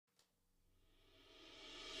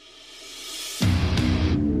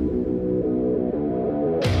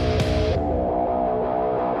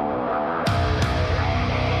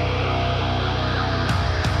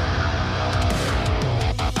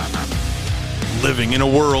Living in a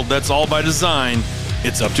world that's all by design,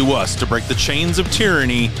 it's up to us to break the chains of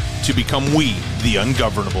tyranny to become we, the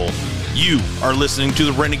ungovernable. You are listening to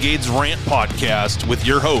the Renegades Rant Podcast with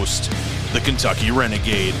your host, the Kentucky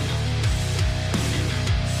Renegade.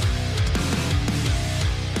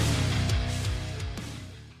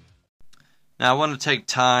 Now, I want to take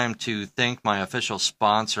time to thank my official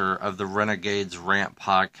sponsor of the Renegades Rant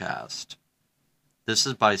Podcast. This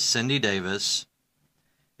is by Cindy Davis.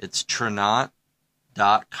 It's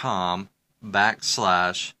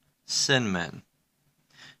Trinot.com/Cinnamon.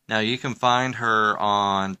 Now, you can find her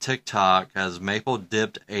on TikTok as Maple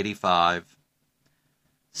Dipped 85,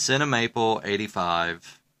 Cinnamaple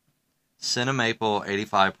 85, Cinnamaple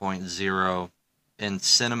 85.0, and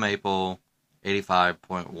Cinnamaple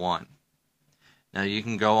 85.1. Now, you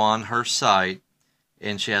can go on her site,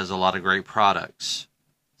 and she has a lot of great products,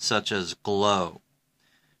 such as Glow.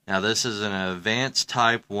 Now, this is an advanced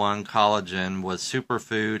type 1 collagen with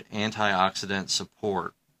superfood antioxidant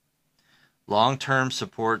support. Long-term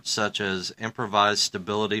support such as improvised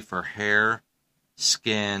stability for hair,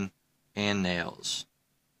 skin, and nails.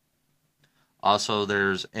 Also,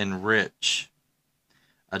 there's Enrich,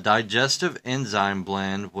 a digestive enzyme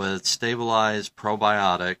blend with stabilized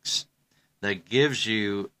probiotics that gives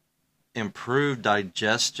you improved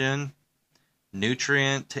digestion,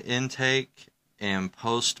 nutrient intake, and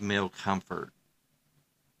post-meal comfort.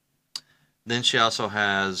 Then she also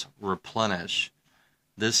has Replenish.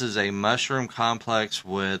 This is a mushroom complex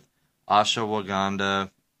with ashwagandha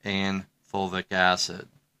and fulvic acid.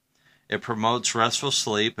 It promotes restful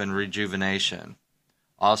sleep and rejuvenation.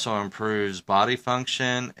 Also improves body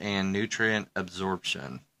function and nutrient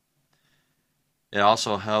absorption. It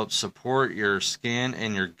also helps support your skin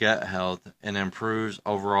and your gut health and improves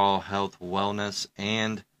overall health, wellness,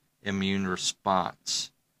 and immune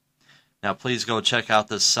response. Now, please go check out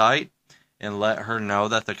this site and let her know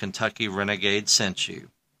that the Kentucky Renegade sent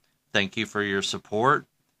you. Thank you for your support,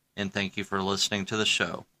 and thank you for listening to the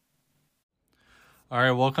show. All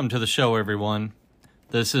right, welcome to the show, everyone.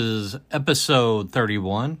 This is episode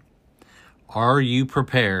 31. Are you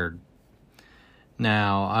prepared?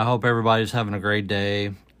 Now, I hope everybody's having a great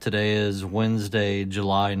day. Today is Wednesday,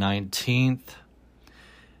 July 19th.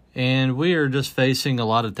 And we are just facing a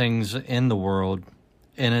lot of things in the world.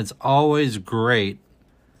 And it's always great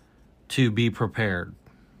to be prepared.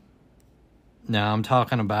 Now, I'm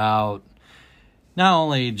talking about not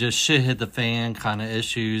only just shit hit the fan kind of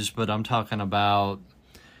issues, but I'm talking about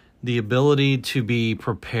the ability to be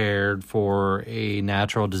prepared for a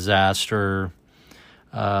natural disaster.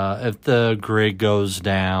 If the grid goes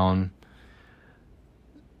down,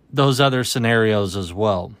 those other scenarios as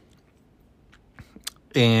well.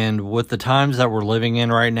 And with the times that we're living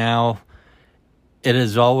in right now, it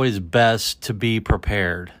is always best to be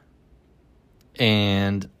prepared.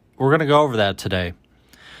 And we're going to go over that today.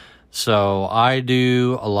 So I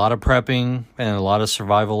do a lot of prepping and a lot of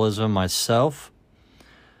survivalism myself.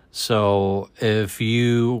 So if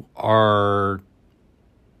you are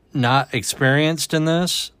not experienced in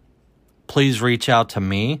this, please reach out to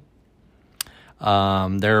me.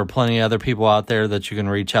 There are plenty of other people out there that you can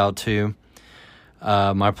reach out to.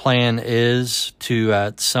 My plan is to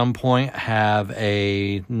at some point have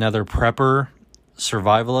another prepper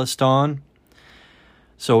survivalist on,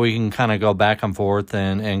 so we can kind of go back and forth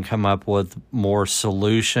and come up with more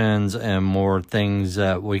solutions and more things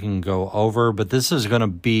that we can go over. But this is going to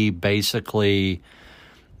be basically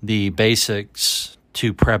the basics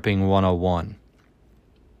to prepping 101.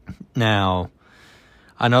 Now,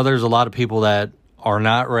 I know there's a lot of people that are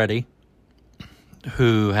not ready,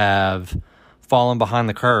 who have fallen behind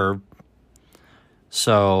the curve.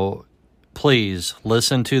 So please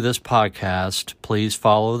listen to this podcast. Please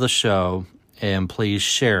follow the show and please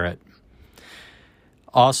share it.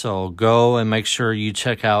 Also, go and make sure you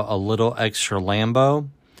check out A Little Extra Lambo.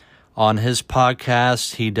 On his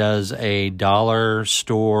podcast, he does a dollar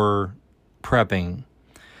store prepping.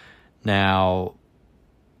 Now,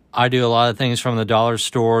 I do a lot of things from the dollar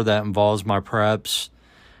store that involves my preps.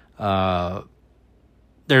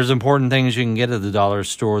 There's important things you can get at the dollar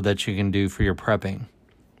store that you can do for your prepping.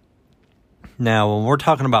 Now, when we're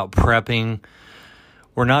talking about prepping,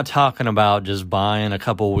 we're not talking about just buying a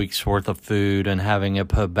couple weeks worth of food and having it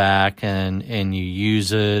put back and you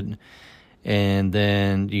use it and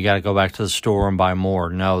then you got to go back to the store and buy more.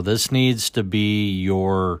 No, this needs to be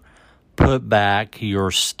your put back, your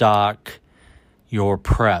stock, your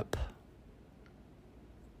prep.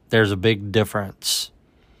 There's a big difference.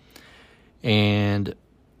 And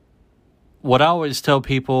what I always tell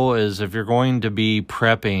people is if you're going to be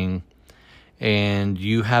prepping and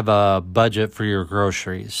you have a budget for your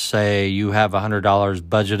groceries. Say you have $100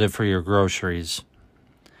 budgeted for your groceries.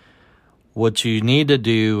 What you need to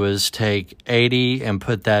do is take 80 and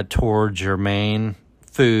put that towards your main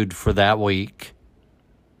food for that week,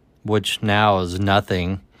 which now is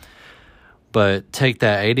nothing. But take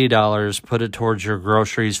that $80, put it towards your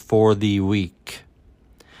groceries for the week.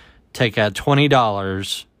 Take that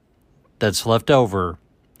 $20 that's left over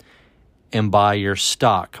and buy your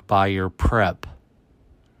stock, buy your prep.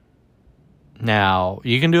 Now,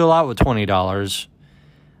 you can do a lot with $20.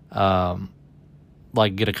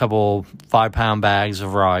 Like get a couple 5-pound bags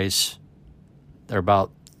of rice. They're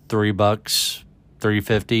about $3,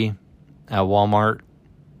 $3.50 at Walmart.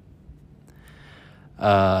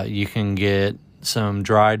 You can get some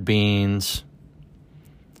dried beans,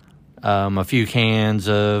 a few cans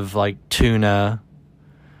of like tuna,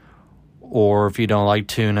 or if you don't like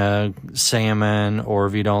tuna, salmon, or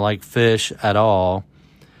if you don't like fish at all,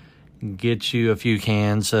 get you a few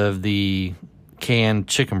cans of the canned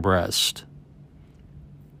chicken breast.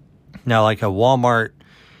 Now, like at Walmart,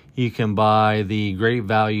 you can buy the Great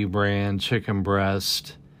Value brand chicken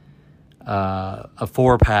breast, a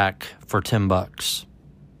 4-pack for $10.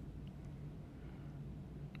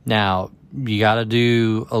 Now, you got to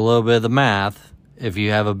do a little bit of the math. If you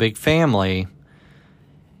have a big family,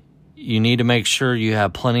 you need to make sure you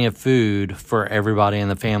have plenty of food for everybody in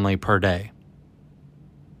the family per day.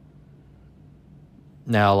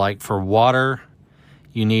 Now, like for water,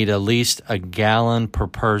 you need at least a gallon per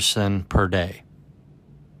person per day.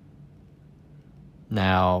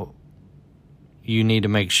 Now, you need to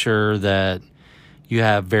make sure that you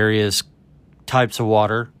have various types of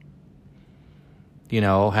water.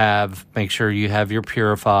 Make sure you have your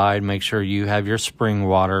purified, make sure you have your spring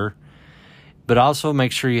water, but also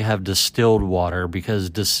make sure you have distilled water, because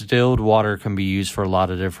distilled water can be used for a lot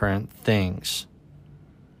of different things.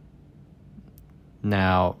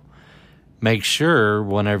 Now, make sure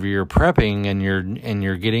whenever you're prepping and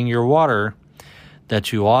you're getting your water,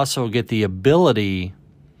 that you also get the ability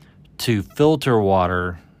to filter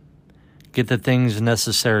water, get the things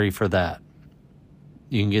necessary for that.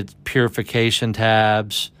 You can get purification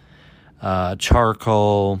tabs,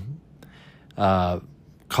 charcoal,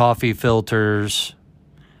 coffee filters,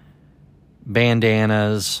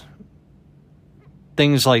 bandanas,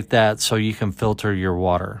 things like that, so you can filter your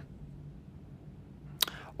water.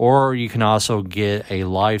 Or you can also get a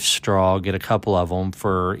life straw, get a couple of them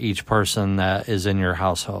for each person that is in your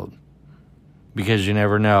household, because you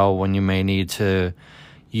never know when you may need to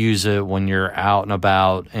use it when you're out and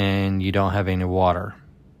about and you don't have any water.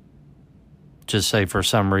 Just say for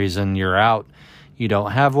some reason you're out, you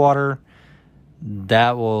don't have water,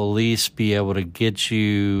 that will at least be able to get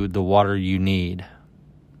you the water you need.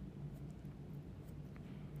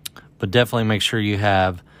 But definitely make sure you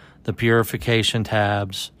have the purification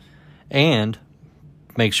tabs, and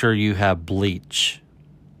make sure you have bleach.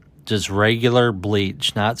 Just regular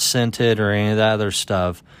bleach, not scented or any of that other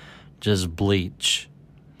stuff, just bleach.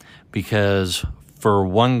 Because for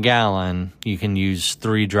 1 gallon, you can use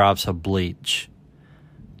 3 drops of bleach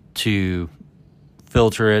to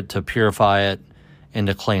filter it, to purify it, and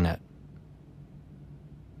to clean it.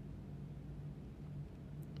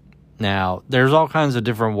 Now, there's all kinds of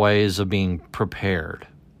different ways of being prepared.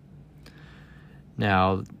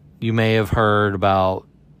 Now, you may have heard about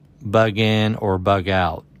bug in or bug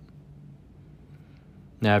out.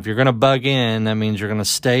 Now, if you're going to bug in, that means you're going to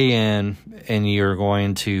stay in and you're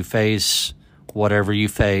going to face whatever you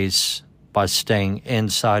face by staying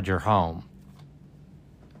inside your home.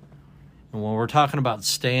 And when we're talking about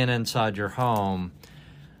staying inside your home,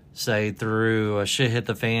 say through a shit hit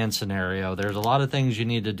the fan scenario, there's a lot of things you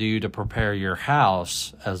need to do to prepare your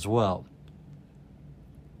house as well.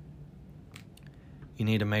 You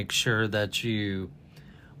need to make sure that you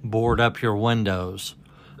board up your windows.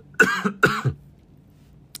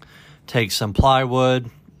 Take some plywood,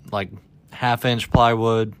 like 1/2-inch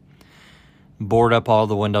plywood, board up all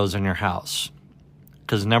the windows in your house.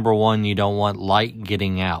 Because number one, you don't want light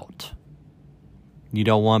getting out. You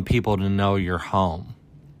don't want people to know you're home.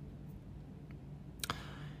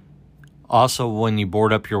 Also, when you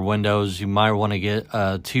board up your windows, you might want to get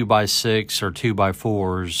 2x6 or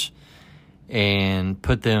 2x4s and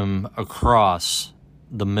put them across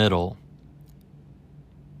the middle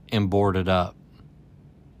and board it up.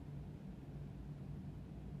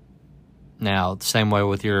 Now, same way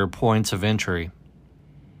with your points of entry.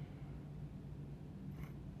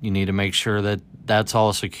 You need to make sure that that's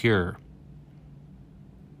all secure.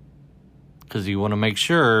 Because you want to make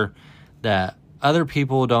sure that other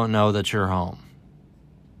people don't know that you're home.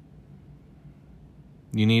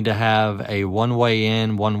 You need to have a one way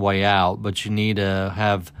in, one way out, but you need to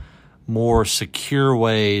have more secure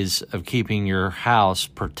ways of keeping your house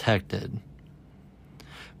protected.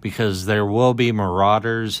 Because there will be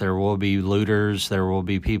marauders, there will be looters, there will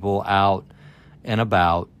be people out and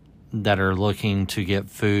about that are looking to get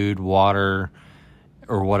food, water,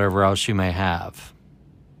 or whatever else you may have.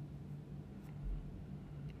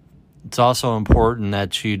 It's also important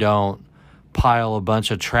that you don't pile a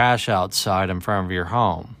bunch of trash outside in front of your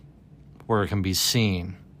home where it can be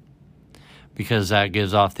seen, because that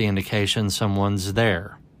gives off the indication someone's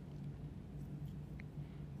there.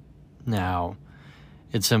 Now,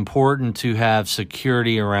 it's important to have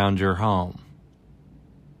security around your home.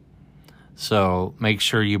 So make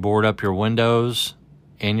sure you board up your windows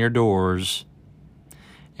and your doors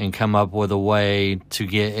and come up with a way to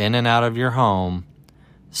get in and out of your home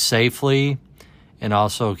safely, and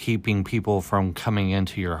also keeping people from coming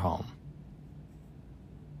into your home.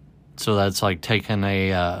 So that's like taking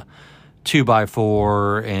a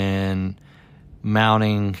 2x4 and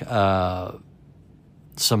mounting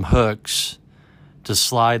some hooks to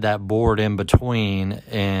slide that board in between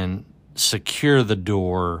and secure the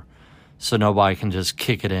door so nobody can just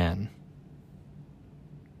kick it in.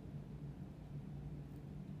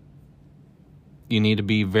 You need to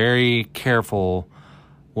be very careful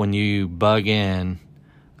when you bug in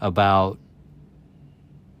about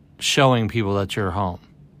showing people that you're home.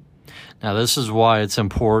 Now, this is why it's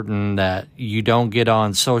important that you don't get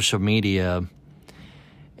on social media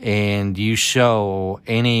and you show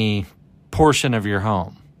any portion of your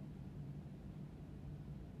home.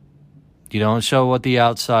 You don't show what the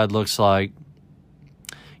outside looks like.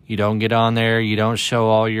 You don't get on there. You don't show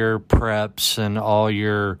all your preps and all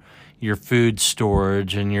your food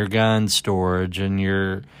storage and your gun storage and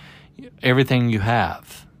your everything you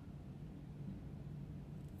have.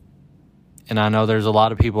 And I know there's a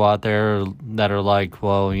lot of people out there that are like,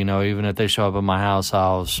 well, you know, even if they show up at my house,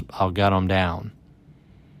 I'll gut them down.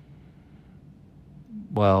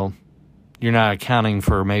 Well, you're not accounting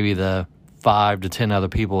for maybe the 5 to 10 other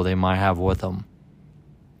people they might have with them.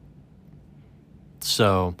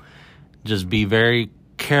 So just be very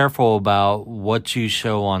careful about what you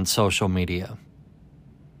show on social media.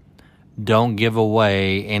 Don't give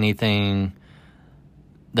away anything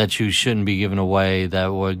that you shouldn't be giving away that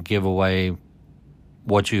would give away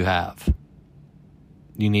what you have.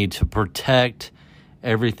 You need to protect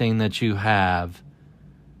everything that you have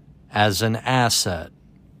as an asset,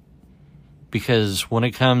 because when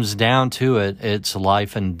it comes down to it, it's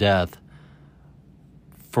life and death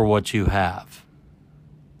for what you have.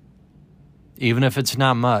 Even if it's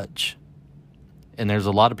not much. And there's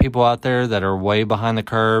a lot of people out there that are way behind the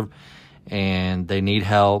curve and they need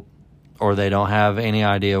help, or they don't have any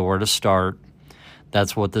idea where to start.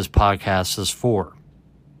 That's what this podcast is for.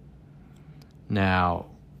 Now,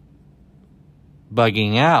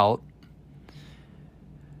 bugging out,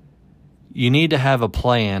 you need to have a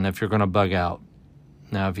plan if you're going to bug out.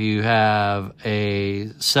 Now, if you have a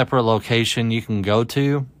separate location you can go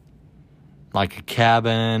to, like a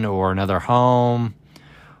cabin or another home,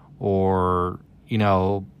 or, you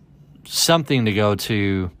know, something to go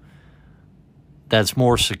to that's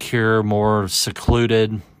more secure, more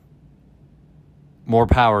secluded, more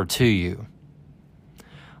power to you.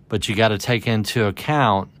 But you got to take into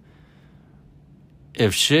account,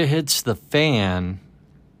 if shit hits the fan,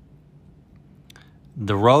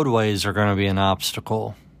 the roadways are going to be an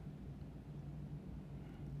obstacle.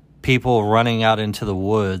 People running out into the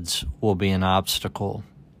woods will be an obstacle.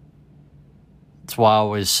 That's why I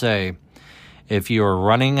always say, if you are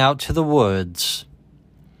running out to the woods,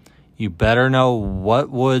 you better know what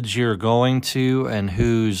woods you're going to and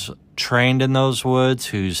who's trained in those woods,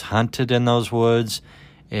 who's hunted in those woods,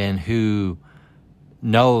 and who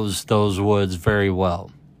knows those woods very well.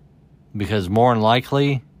 Because more than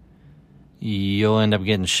likely, you'll end up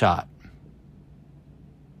getting shot.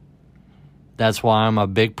 That's why I'm a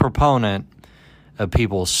big proponent of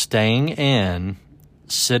people staying in,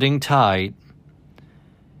 sitting tight,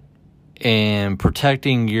 and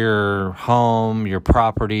protecting your home, your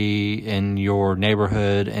property, and your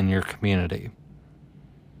neighborhood and your community.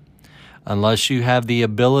 Unless you have the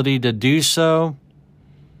ability to do so,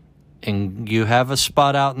 and you have a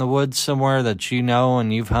spot out in the woods somewhere that you know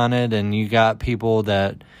and you've hunted and you got people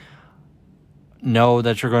that know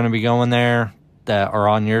that you're going to be going there that are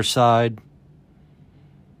on your side.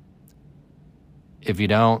 If you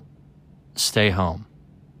don't, stay home.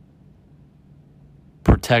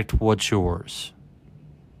 Protect what's yours.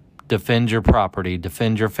 Defend your property.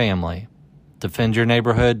 Defend your family. Defend your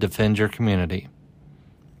neighborhood. Defend your community.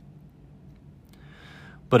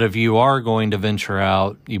 But if you are going to venture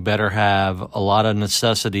out, you better have a lot of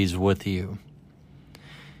necessities with you.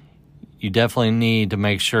 You definitely need to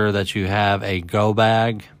make sure that you have a go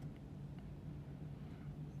bag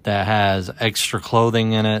that has extra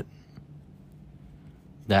clothing in it,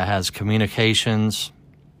 that has communications,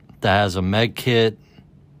 that has a med kit,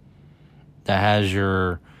 that has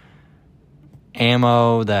your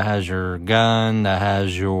ammo, that has your gun, that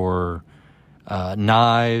has your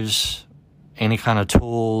knives, any kind of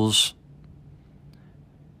tools.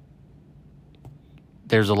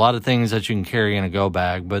 There's a lot of things that you can carry in a go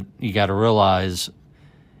bag, but you got to realize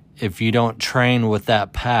if you don't train with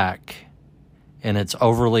that pack and it's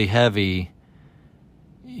overly heavy,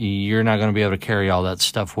 you're not going to be able to carry all that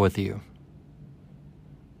stuff with you.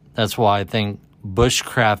 That's why I think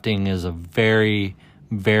bushcrafting is a very,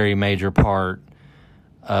 very major part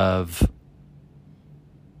of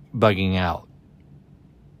bugging out.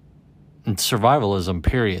 And survivalism,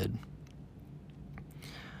 period.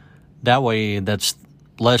 That way, that's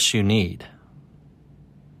less you need.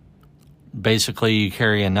 Basically, you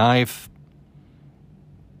carry a knife,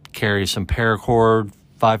 carry some paracord,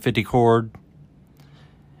 550 cord,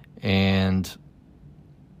 and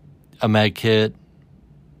a med kit,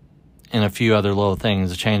 and a few other little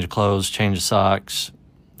things, a change of clothes, change of socks,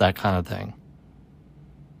 that kind of thing.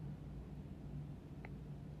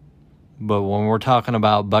 But when we're talking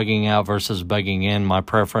about bugging out versus bugging in, my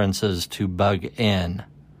preference is to bug in.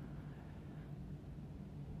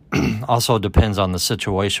 Also depends on the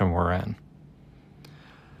situation we're in.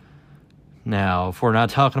 Now, if we're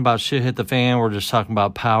not talking about shit hit the fan, we're just talking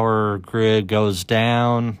about power grid goes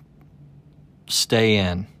down, stay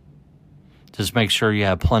in. Just make sure you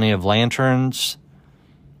have plenty of lanterns,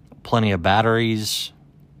 plenty of batteries,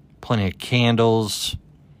 plenty of candles.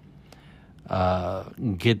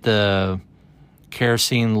 Get the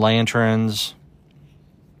kerosene lanterns.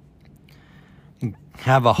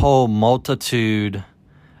 Have a whole multitude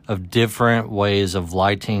of different ways of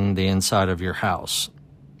lighting the inside of your house.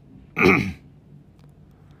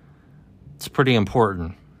 It's pretty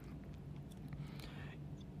important.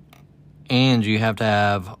 And you have to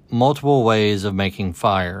have multiple ways of making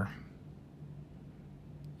fire.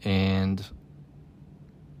 And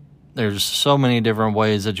there's so many different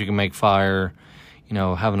ways that you can make fire. You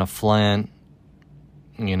know, having a flint,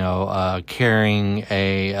 carrying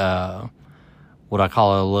a, what I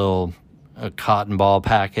call a cotton ball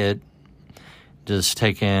packet. Just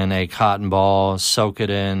taking a cotton ball, soak it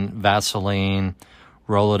in Vaseline,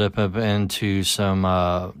 roll it up into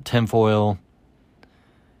some tinfoil,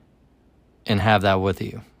 and have that with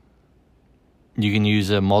you. You can use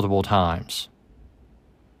it multiple times.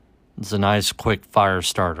 It's a nice, quick fire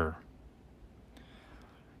starter.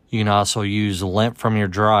 You can also use lint from your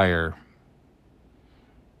dryer.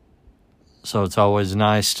 So it's always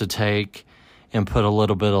nice to take and put a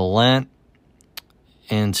little bit of lint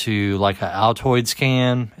into like an Altoids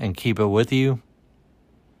can and keep it with you.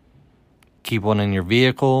 Keep one in your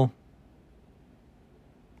vehicle.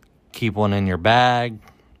 Keep one in your bag.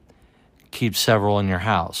 Keep several in your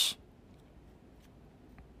house.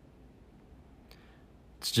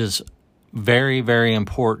 It's just very, very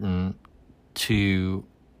important to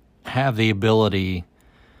have the ability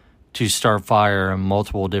to start fire in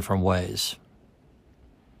multiple different ways.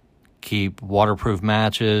 Keep waterproof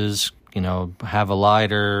matches, have a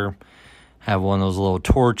lighter, have one of those little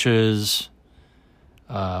torches,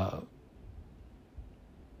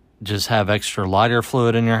 just have extra lighter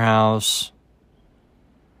fluid in your house.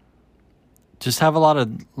 Just have a lot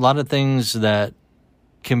of things that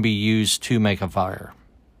can be used to make a fire.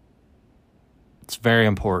 It's very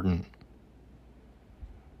important.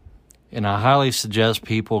 And I highly suggest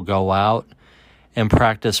people go out and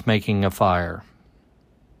practice making a fire.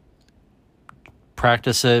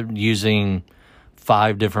 Practice it using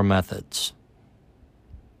 5 different methods.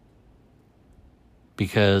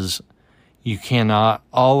 Because you cannot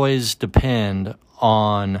always depend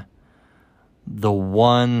on the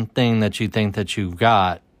one thing that you think that you've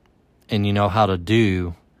got and you know how to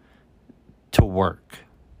do to work.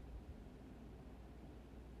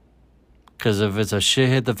 Because if it's a shit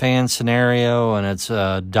hit the fan scenario and it's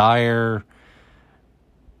a dire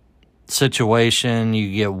situation,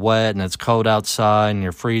 you get wet and it's cold outside and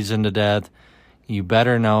you're freezing to death, you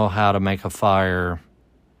better know how to make a fire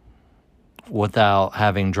without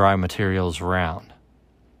having dry materials around.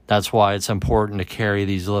 That's why it's important to carry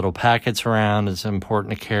these little packets around. It's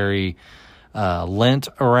important to carry lint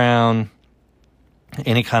around,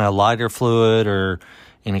 any kind of lighter fluid or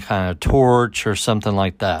any kind of torch or something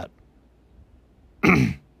like that.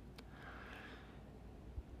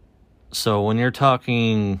 So when you're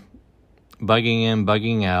talking bugging in,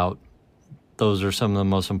 bugging out. Those are some of the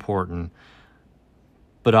most important.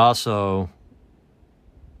 But also,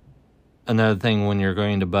 another thing, when you're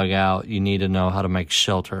going to bug out, you need to know how to make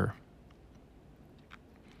shelter.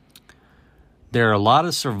 There are a lot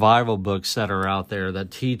of survival books that are out there that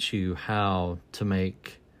teach you how to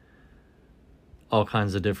make all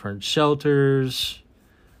kinds of different shelters.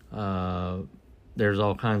 There's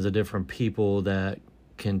all kinds of different people that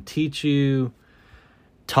can teach you,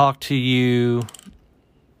 talk to you,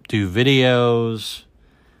 do videos.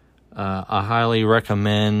 I highly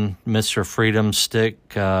recommend Mr. Freedom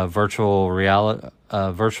Stick virtual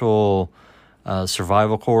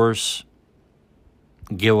survival course.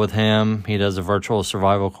 Get with him. He does a virtual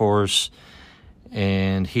survival course,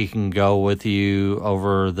 and he can go with you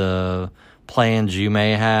over the plans you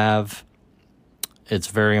may have. It's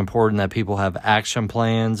very important that people have action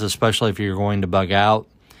plans, especially if you're going to bug out,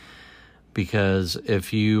 because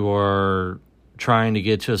if you are trying to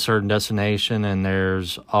get to a certain destination and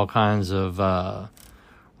there's all kinds of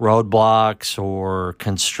roadblocks or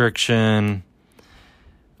constriction,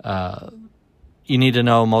 you need to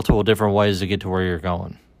know multiple different ways to get to where you're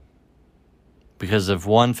going. Because if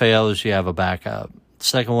one fails, you have a backup.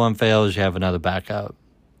 Second one fails, you have another backup.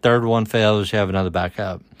 Third one fails, you have another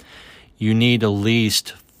backup. You need at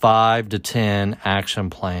least 5 to 10 action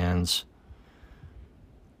plans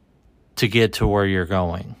to get to where you're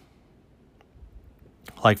going.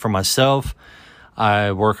 Like for myself,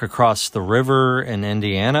 I work across the river in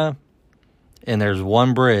Indiana, and there's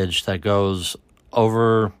one bridge that goes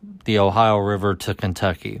over the Ohio River to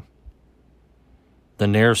Kentucky. The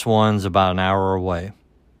nearest one's about an hour away.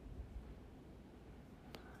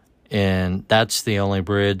 And that's the only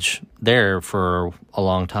bridge there for a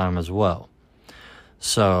long time as well.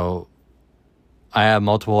 So I have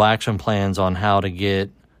multiple action plans on how to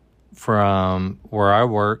get from where I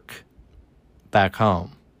work back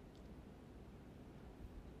home.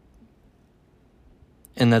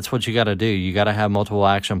 And that's what you got to do. You got to have multiple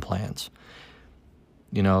action plans.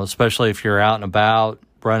 You know, especially if you're out and about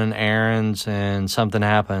running errands and something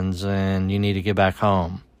happens and you need to get back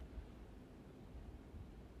home.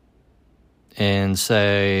 And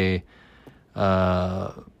say,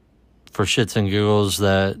 for shits and giggles,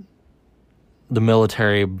 that the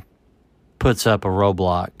military puts up a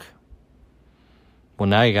roadblock. Well,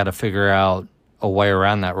 now you got to figure out a way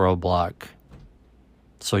around that roadblock.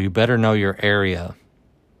 So you better know your area.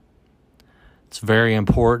 It's very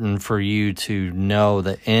important for you to know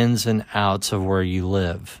the ins and outs of where you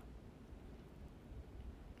live.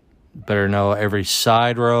 Better know every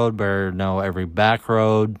side road, better know every back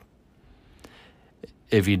road.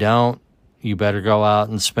 If you don't, you better go out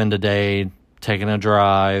and spend a day taking a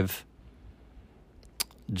drive.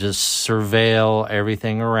 Just surveil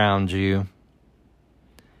everything around you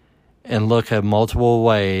and look at multiple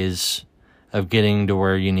ways of getting to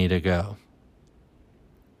where you need to go.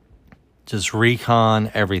 Just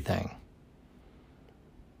recon everything.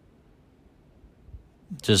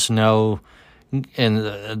 Just know,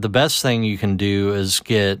 and the best thing you can do is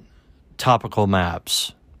get topical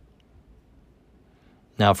maps.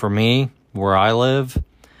 Now for me, where I live,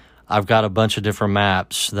 I've got a bunch of different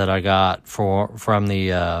maps that I got from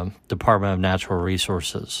the Department of Natural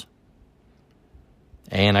Resources.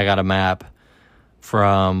 And I got a map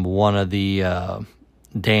from one of the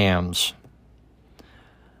dams.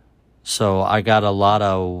 So I got a lot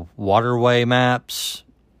of waterway maps,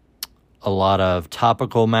 a lot of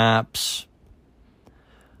topical maps,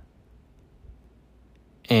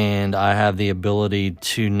 and I have the ability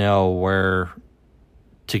to know where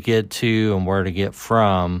to get to and where to get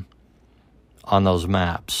from on those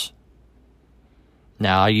maps.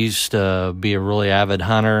 Now, I used to be a really avid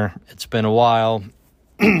hunter. It's been a while.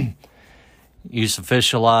 Used to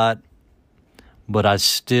fish a lot, but I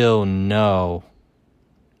still know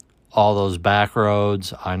all those back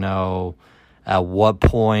roads. I know at what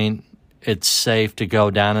point it's safe to go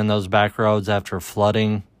down in those back roads after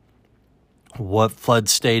flooding, what flood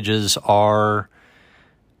stages are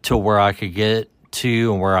to where I could get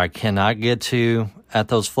to and where I cannot get to at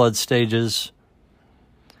those flood stages.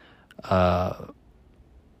 And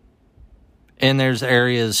there's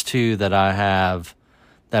areas too that I have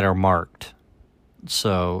that are marked.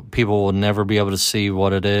 So people will never be able to see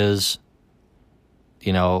what it is.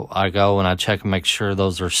 You know, I go and I check and make sure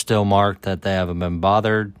those are still marked, that they haven't been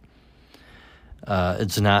bothered.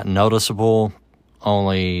 It's not noticeable.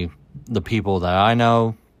 Only the people that I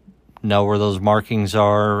know where those markings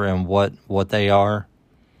are and what they are.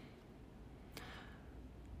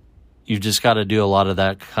 You've just got to do a lot of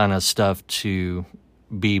that kind of stuff to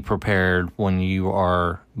be prepared when you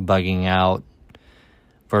are bugging out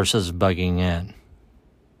versus bugging in.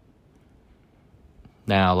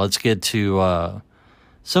 Now, let's get to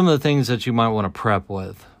some of the things that you might want to prep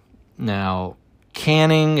with. Now,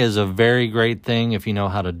 canning is a very great thing if you know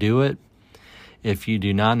how to do it. If you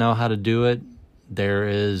do not know how to do it, there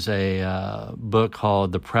is a book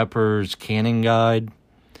called The Prepper's Canning Guide.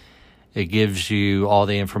 It gives you all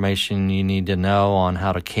the information you need to know on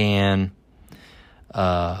how to can.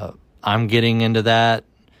 I'm getting into that,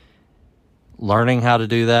 learning how to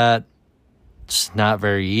do that. It's not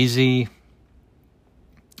very easy,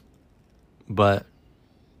 but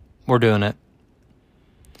we're doing it.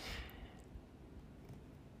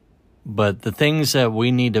 But the things that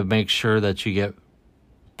we need to make sure that you get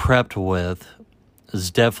prepped with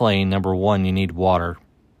is definitely, number one, you need water.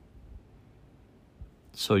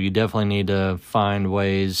 So you definitely need to find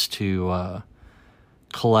ways to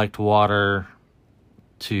collect water,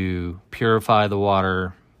 to purify the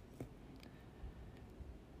water,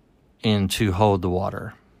 and to hold the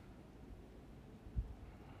water.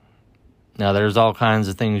 Now, there's all kinds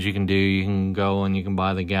of things you can do. You can go and you can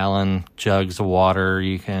buy the gallon jugs of water.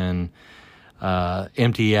 You can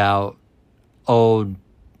empty out old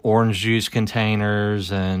orange juice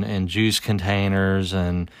containers and juice containers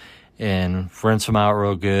and rinse them out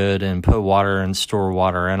real good and put water and store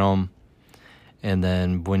water in them. And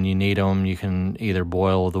then when you need them, you can either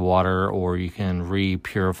boil the water or you can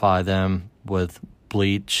re-purify them with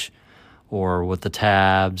bleach or with the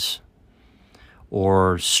tabs,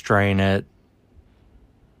 or strain it,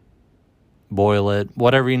 boil it,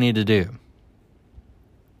 whatever you need to do.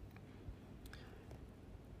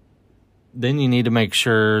 Then you need to make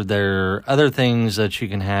sure there are other things that you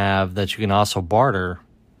can have that you can also barter,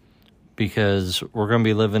 because we're going to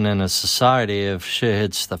be living in a society, if shit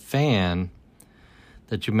hits the fan,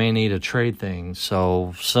 that you may need to trade things.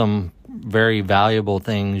 So some very valuable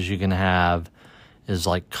things you can have is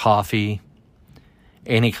like coffee,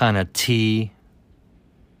 any kind of tea,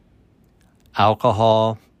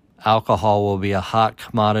 alcohol. Alcohol will be a hot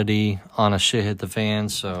commodity on a shit hit the fan,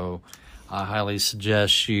 so I highly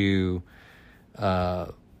suggest you,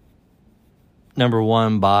 number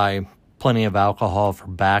one, buy plenty of alcohol for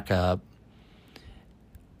backup,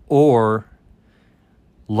 or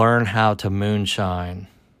learn how to moonshine,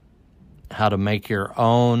 how to make your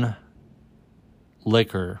own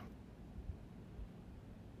liquor.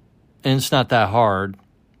 And it's not that hard.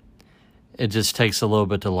 It just takes a little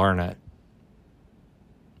bit to learn it.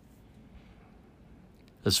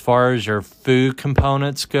 As far as your food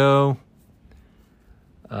components go,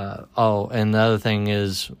 and the other thing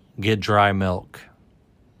is get dry milk.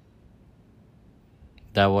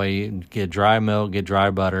 That way you get dry milk, get dry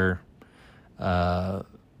butter.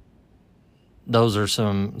 Those are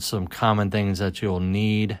some common things that you'll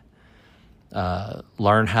need.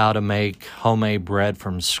 Learn how to make homemade bread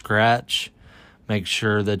from scratch. Make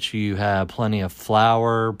sure that you have plenty of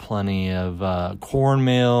flour, plenty of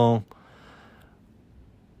cornmeal,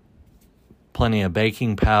 plenty of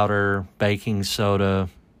baking powder, baking soda,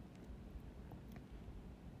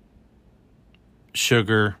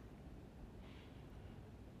 sugar.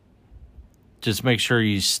 Just make sure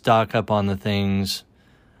you stock up on the things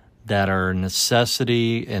that are a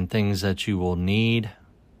necessity and things that you will need.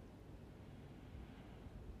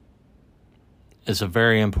 It's a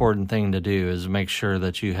very important thing to do, is make sure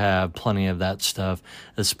that you have plenty of that stuff,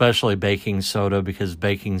 especially baking soda, because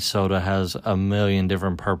baking soda has a million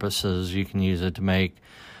different purposes. You can use it to make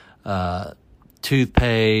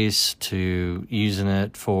toothpaste, to using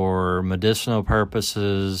it for medicinal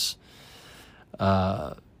purposes,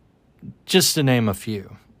 just to name a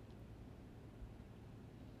few.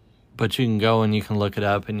 But you can go and you can look it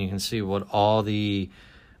up and you can see what all the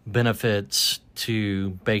benefits to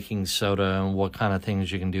baking soda and what kind of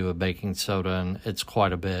things you can do with baking soda, and it's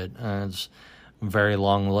quite a bit. It's a very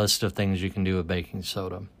long list of things you can do with baking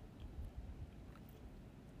soda.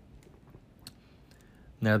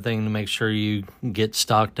 Another thing to make sure you get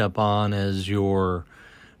stocked up on is your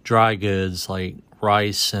dry goods like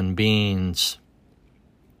rice and beans.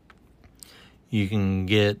 You can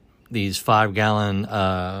get these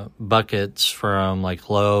 5-gallon buckets from like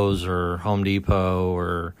Lowe's or Home Depot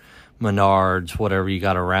or Menards, whatever you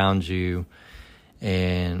got around you,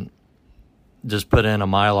 and just put in a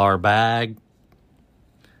Mylar bag,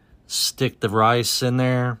 stick the rice in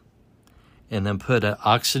there, and then put an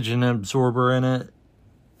oxygen absorber in it,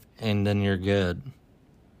 and then you're good.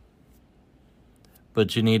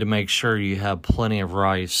 But you need to make sure you have plenty of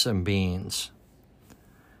rice and beans.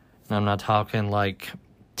 And I'm not talking like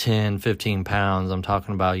 10, 15 pounds. I'm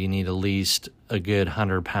talking about you need at least a good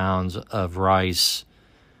 100 pounds of rice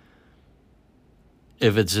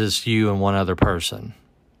if it's just you and one other person.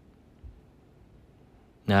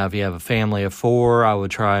 Now, if you have a family of 4, I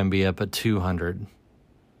would try and be up at 200.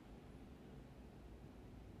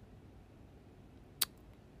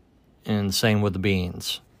 And same with the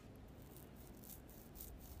beans.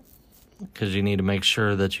 Because you need to make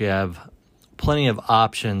sure that you have plenty of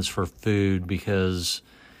options for food, because,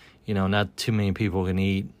 not too many people can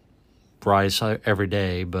eat rice every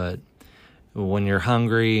day, but when you're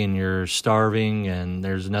hungry and you're starving and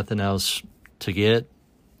there's nothing else to get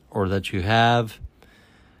or that you have,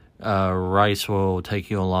 rice will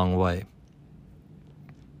take you a long way.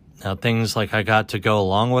 Now, things like I got to go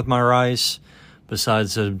along with my rice,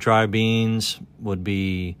 besides the dry beans, would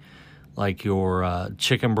be like your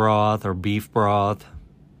chicken broth or beef broth.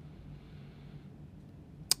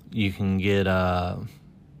 You can get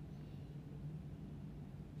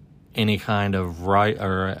any kind of rice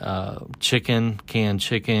or chicken,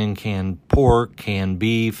 canned pork, canned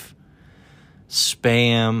beef,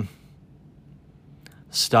 Spam.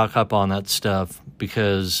 Stock up on that stuff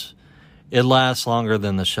because it lasts longer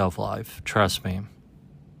than the shelf life. Trust me.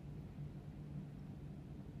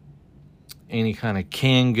 Any kind of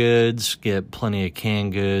canned goods, get plenty of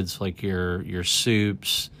canned goods like your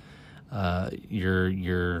soups,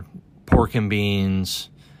 your pork and beans,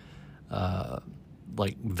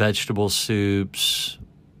 like vegetable soups,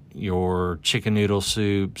 your chicken noodle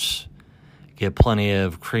soups. Get plenty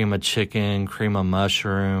of cream of chicken, cream of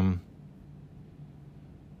mushroom.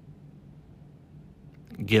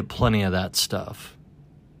 Get plenty of that stuff.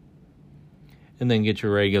 And then get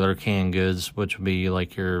your regular canned goods, which would be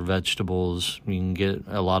like your vegetables. You can get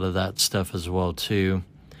a lot of that stuff as well, too.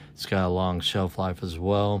 It's got a long shelf life as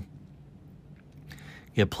well.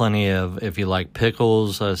 Get plenty of, if you like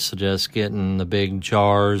pickles, I suggest getting the big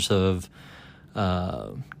jars of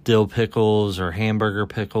dill pickles or hamburger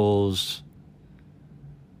pickles.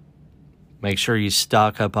 Make sure you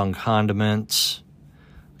stock up on condiments,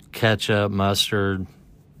 ketchup, mustard.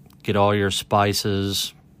 Get all your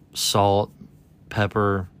spices, salt,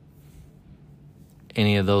 pepper,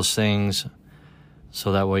 any of those things,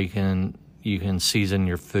 so that way you can season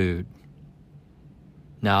your food.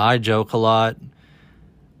 Now, I joke a lot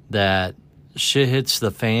that shit hits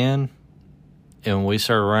the fan and when we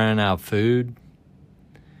start running out of food,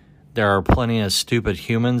 there are plenty of stupid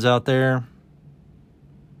humans out there,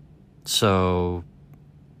 so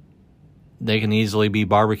they can easily be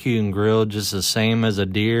barbecued and grilled just the same as a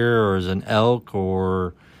deer or as an elk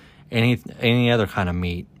or any other kind of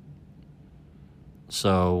meat.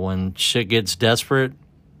 So when shit gets desperate,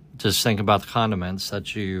 just think about the condiments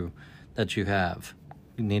that you have.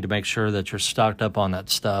 You need to make sure that you're stocked up on that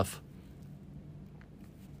stuff.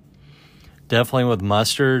 Definitely with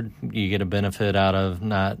mustard, you get a benefit out of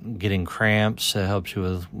not getting cramps. It helps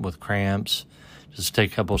you with cramps. Just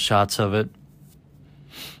take a couple shots of it.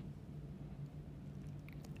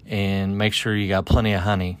 And make sure you got plenty of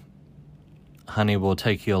honey. Honey will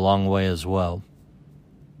take you a long way as well.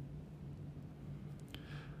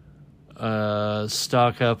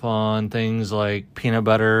 Stock up on things like peanut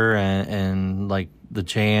butter and like the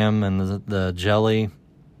jam and the jelly.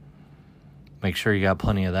 Make sure you got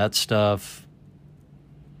plenty of that stuff.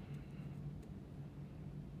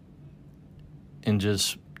 And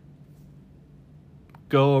just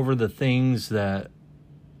go over the things that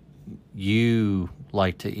you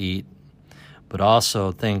like to eat, but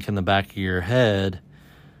also think in the back of your head,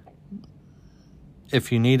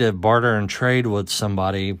 if you need to barter and trade with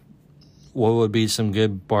somebody, what would be some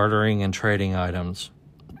good bartering and trading items?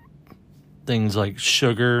 Things like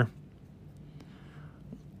sugar,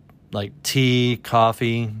 like tea,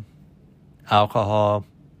 coffee, alcohol,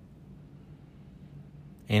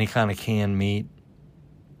 any kind of canned meat,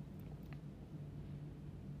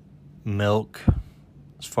 milk,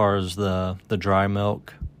 as far as the dry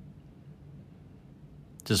milk.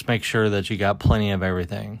 Just make sure that you got plenty of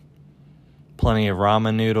everything. Plenty of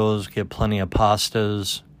ramen noodles, get plenty of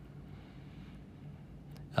pastas.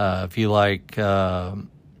 If you like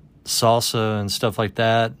salsa and stuff like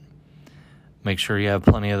that, make sure you have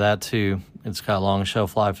plenty of that too. It's got long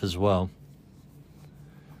shelf life as well.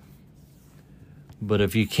 But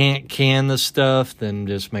if you can't can the stuff, then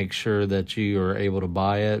just make sure that you are able to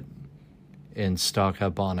buy it and stock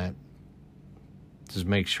up on it. Just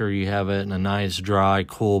make sure you have it in a nice, dry,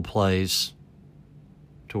 cool place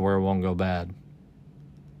to where it won't go bad.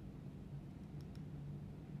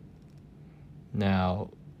 Now,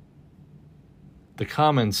 the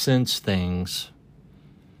common sense things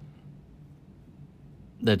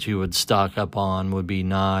that you would stock up on would be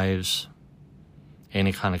knives,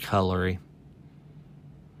 any kind of cutlery,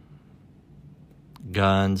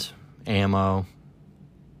 guns, ammo.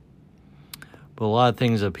 But a lot of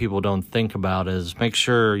things that people don't think about is make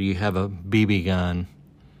sure you have a BB gun,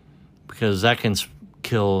 because that can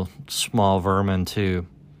kill small vermin too.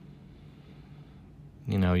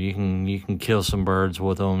 You know, you can kill some birds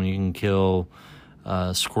with them. You can kill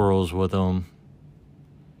squirrels with them.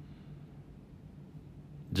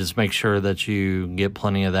 Just make sure that you get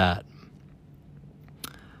plenty of that.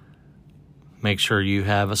 Make sure you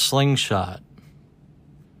have a slingshot.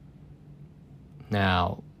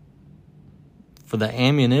 Now, for the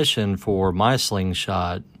ammunition for my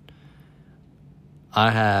slingshot,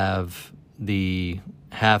 I have the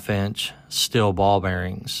 1/2-inch steel ball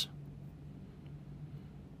bearings,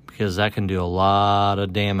 because that can do a lot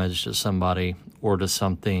of damage to somebody or to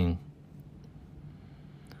something.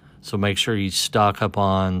 So make sure you stock up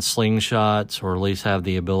on slingshots, or at least have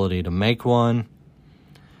the ability to make one.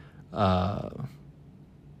 And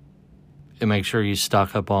make sure you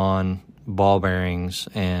stock up on ball bearings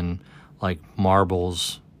and like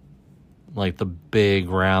marbles, like the big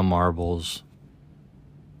round marbles.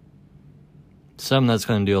 Something that's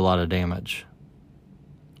going to do a lot of damage.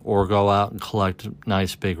 Or go out and collect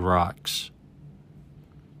nice big rocks.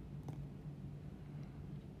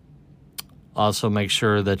 Also make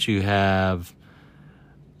sure that you have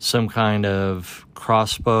some kind of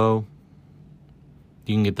crossbow.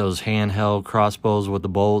 You can get those handheld crossbows with the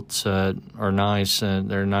bolts that are nice, and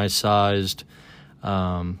they're nice sized.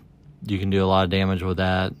 You can do a lot of damage with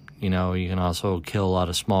that. You know, you can also kill a lot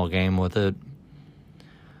of small game with it.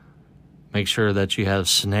 Make sure that you have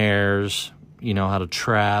snares. You know how to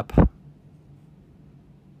trap.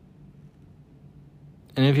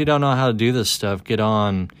 And if you don't know how to do this stuff, get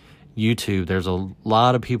on YouTube. There's a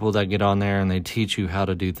lot of people that get on there and they teach you how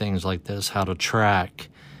to do things like this, how to track,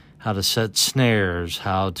 how to set snares,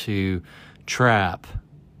 how to trap,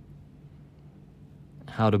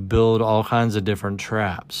 how to build all kinds of different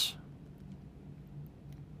traps.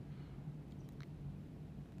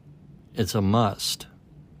 It's a must.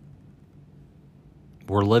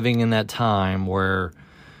 We're living in that time where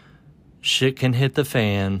shit can hit the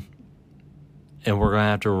fan, and we're going to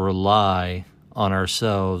have to rely on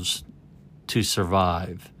ourselves to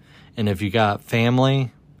survive. And if you got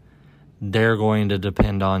family, they're going to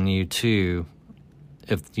depend on you too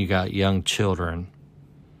if you got young children.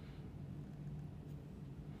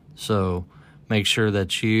 So make sure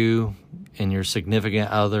that you and your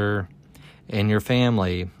significant other and your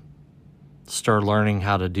family start learning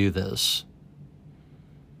how to do this.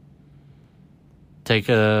 Take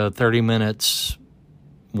 30 minutes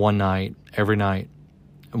one night, every night,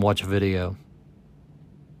 and watch a video.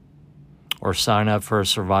 Or sign up for a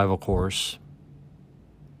survival course.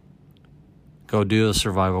 Go do a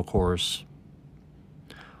survival course.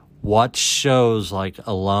 Watch shows like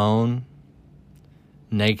Alone,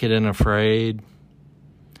 Naked and Afraid,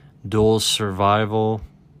 Dual Survival.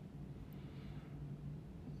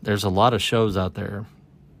 There's a lot of shows out there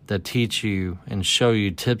that teach you and show you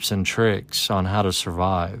tips and tricks on how to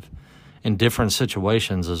survive in different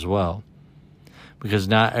situations as well. Because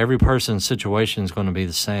not every person's situation is going to be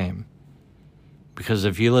the same. Because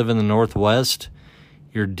if you live in the Northwest,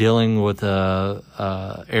 you're dealing with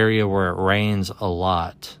a area where it rains a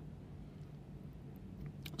lot.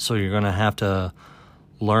 So you're going to have to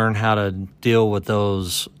learn how to deal with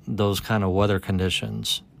those kind of weather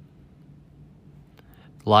conditions.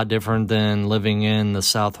 A lot different than living in the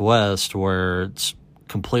Southwest where it's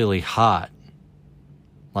completely hot,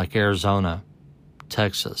 like Arizona,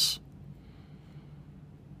 Texas.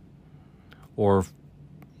 Or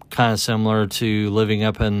kind of similar to living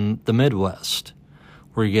up in the Midwest,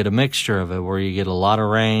 where you get a mixture of it, where you get a lot of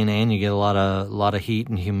rain and you get a lot of heat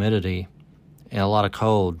and humidity and a lot of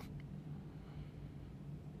cold.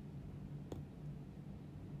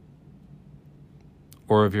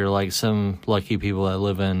 Or if you're like some lucky people that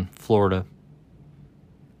live in Florida.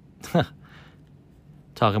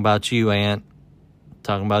 Talking about you, Aunt.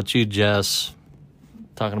 Talking about you, Jess.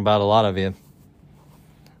 Talking about a lot of you. At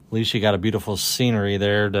least you got a beautiful scenery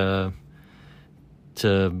there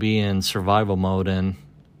to be in survival mode in.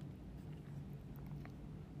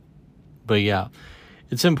 But yeah,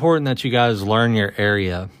 it's important that you guys learn your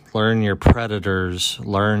area, learn your predators,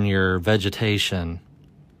 learn your vegetation.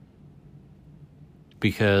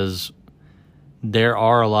 Because there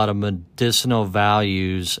are a lot of medicinal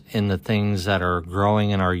values in the things that are growing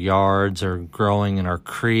in our yards or growing in our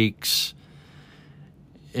creeks,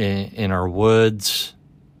 in our woods,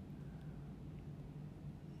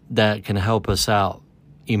 that can help us out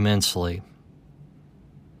immensely.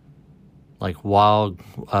 Like wild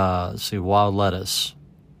lettuce.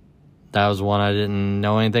 That was one I didn't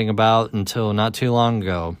know anything about until not too long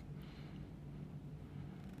ago.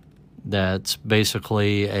 that's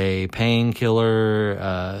basically a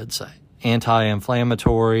painkiller. It's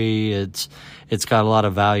anti-inflammatory. It's got a lot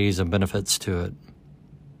of values and benefits to it.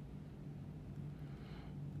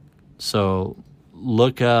 So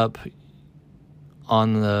look up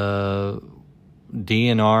on the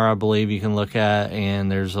DNR, I believe you can look at,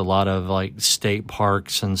 and there's a lot of like state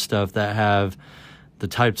parks and stuff that have the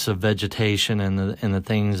types of vegetation and the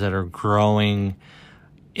things that are growing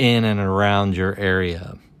in and around your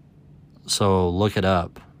area. So look it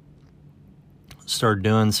up. Start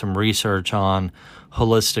doing some research on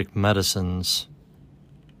holistic medicines.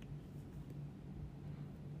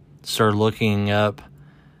 Start looking up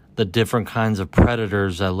the different kinds of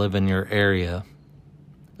predators that live in your area,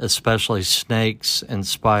 especially snakes and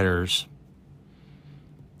spiders,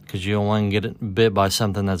 because you don't want to get bit by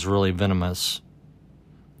something that's really venomous.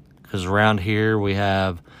 Because around here we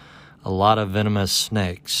have a lot of venomous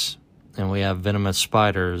snakes, and we have venomous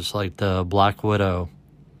spiders like the black widow.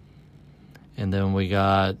 And then we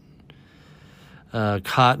got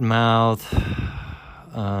cottonmouth,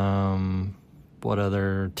 what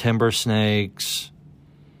other, timber snakes.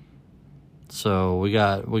 So we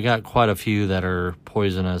got quite a few that are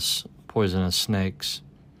poisonous snakes,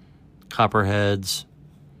 copperheads.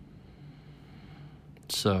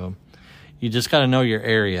 So you just got to know your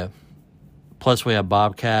area. Plus we have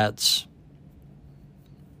bobcats.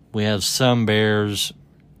 We have some bears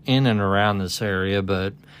in and around this area,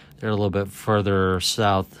 but they're a little bit further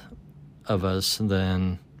south of us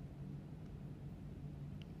than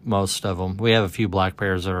most of them. We have a few black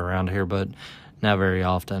bears that are around here, but not very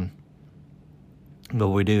often. But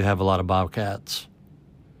we do have a lot of bobcats.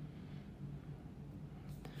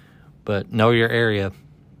 But know your area.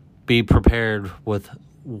 Be prepared with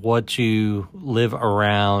what you live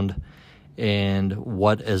around and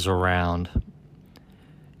what is around.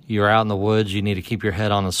 You're out in the woods, you need to keep your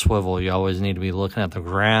head on a swivel. You always need to be looking at the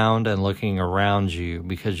ground and looking around you,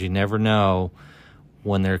 because you never know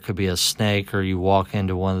when there could be a snake or you walk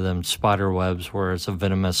into one of them spider webs where it's a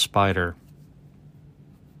venomous spider.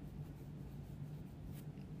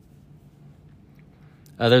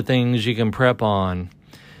 Other things you can prep on.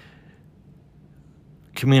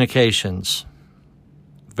 Communications.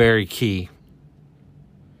 Very key.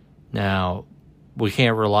 Now, we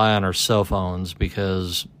can't rely on our cell phones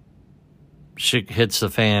because shit hits the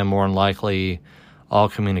fan, more than likely all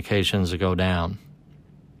communications will go down.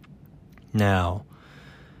 Now,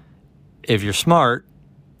 if you're smart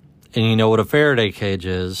and you know what a Faraday cage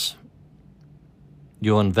is,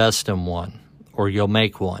 you'll invest in one or you'll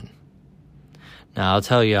make one. Now, I'll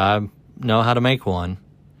tell you, I know how to make one.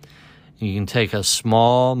 You can take a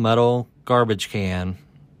small metal garbage can,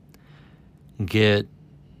 get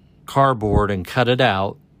cardboard and cut it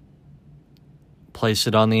out, place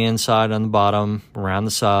it on the inside, on the bottom, around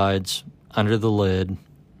the sides, under the lid,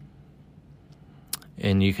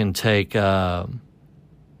 and you can take like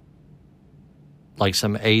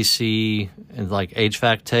some AC and like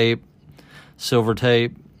HVAC tape, silver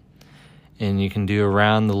tape, and you can do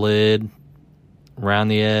around the lid, around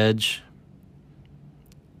the edge,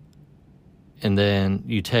 and then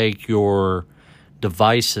you take your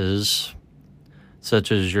devices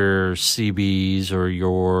such as your CBs or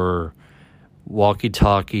your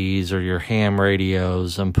walkie-talkies or your ham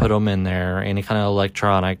radios and put them in there, any kind of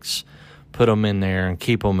electronics, put them in there and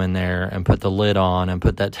keep them in there and put the lid on and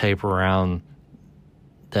put that tape around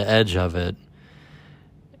the edge of it,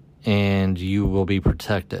 and you will be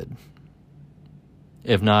protected.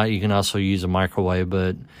 If not, you can also use a microwave,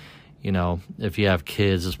 but, you know, if you have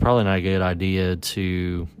kids, it's probably not a good idea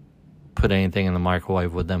to put anything in the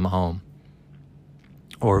microwave with them home.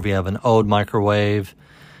 Or if you have an old microwave,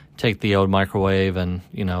 take the old microwave and,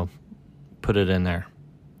 you know, put it in there.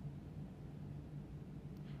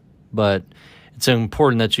 But it's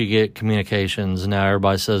important that you get communications. Now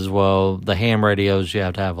everybody says, well, the ham radios, you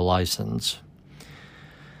have to have a license.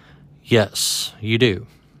 Yes, you do.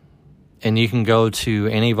 And you can go to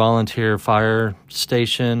any volunteer fire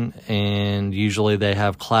station, and usually they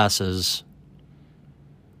have classes,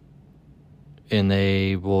 and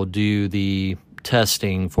they will do the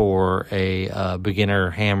testing for a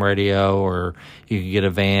beginner ham radio, or you can get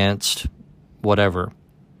advanced, whatever.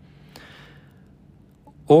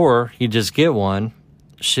 Or you just get one,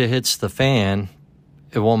 shit hits the fan,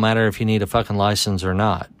 it won't matter if you need a fucking license or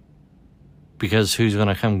not, because who's going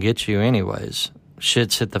to come get you anyways?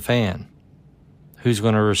 Shit's hit the fan. Who's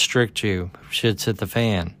going to restrict you? Shit's hit the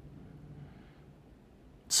fan.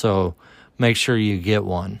 So make sure you get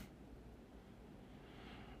one.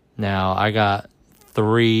 Now, I got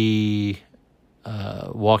 3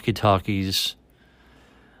 walkie-talkies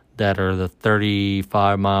that are the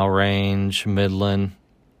 35-mile range, Midland,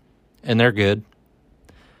 and they're good.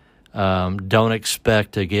 Don't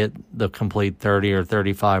expect to get the complete 30 or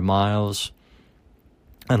 35 miles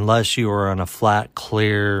unless you are on a flat,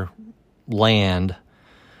 clear land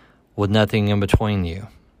with nothing in between you.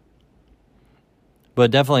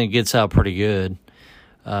 But definitely gets out pretty good.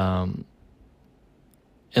 And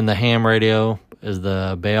the ham radio is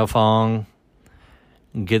the Baofeng.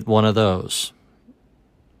 Get one of those.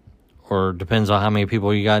 Or depends on how many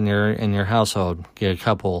people you got in your household. Get a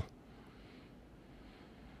couple.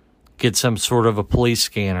 Get some sort of a police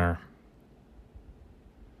scanner.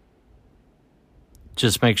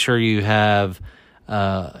 Just make sure you have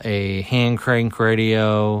a hand crank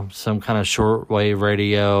radio, some kind of shortwave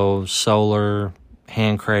radio, solar,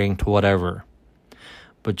 hand cranked, whatever.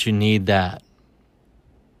 But you need that.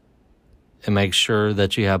 And make sure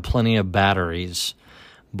that you have plenty of batteries.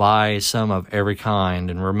 Buy some of every kind.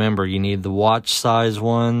 And remember, you need the watch size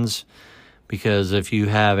ones, because if you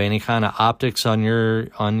have any kind of optics on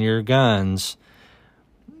your guns,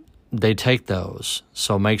 they take those.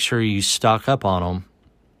 So make sure you stock up on them.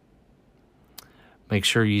 Make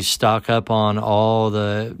sure you stock up on all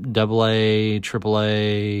the AA,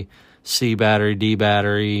 AAA, C battery, D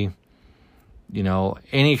battery,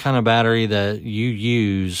 any kind of battery that you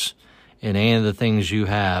use in any of the things you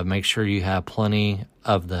have. Make sure you have plenty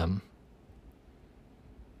of them.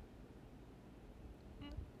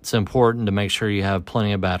 It's important to make sure you have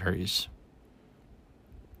plenty of batteries.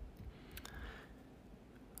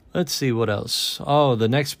 Let's see what else. Oh, the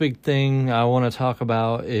next big thing I want to talk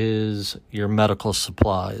about is your medical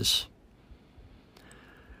supplies.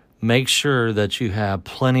 Make sure that you have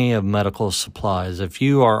plenty of medical supplies. If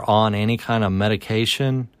you are on any kind of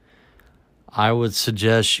medication, I would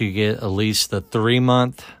suggest you get at least the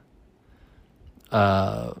 3-month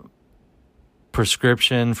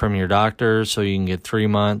prescription from your doctor, so you can get 3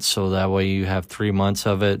 months, so that way you have 3 months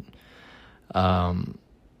of it.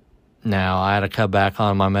 Now, I had to cut back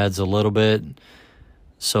on my meds a little bit,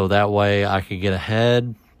 so that way I could get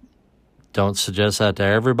ahead. Don't suggest that to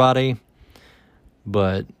everybody,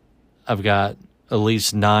 but I've got at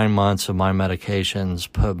least 9 months of my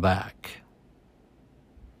medications put back.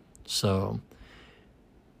 So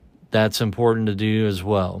that's important to do as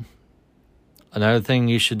well. Another thing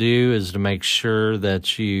you should do is to make sure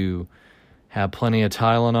that you have plenty of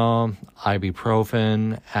Tylenol,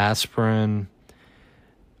 ibuprofen, aspirin,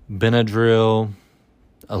 Benadryl,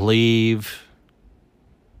 Aleve.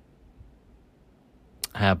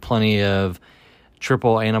 Have plenty of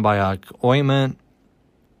triple antibiotic ointment,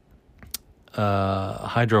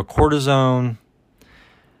 hydrocortisone,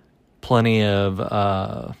 plenty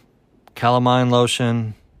of calamine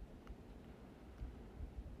lotion,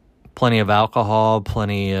 plenty of alcohol,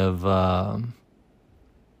 plenty of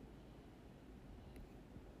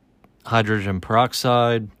hydrogen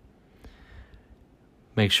peroxide.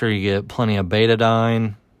 Make sure you get plenty of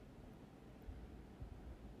betadine.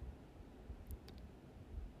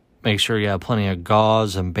 Make sure you have plenty of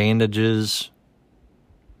gauze and bandages.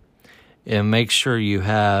 And make sure you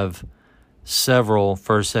have several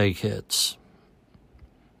first aid kits.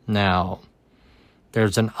 Now,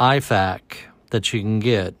 there's an IFAC that you can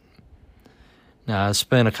get. Now, I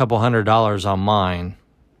spent a couple $100 on mine.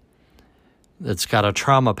 It's got a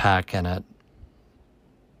trauma pack in it.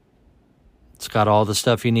 It's got all the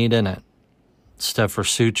stuff you need in it. Stuff for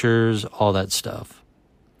sutures, all that stuff.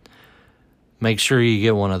 Make sure you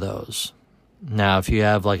get one of those. Now, if you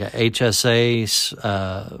have like a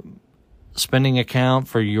HSA spending account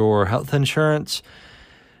for your health insurance,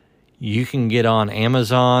 you can get on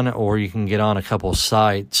Amazon or you can get on a couple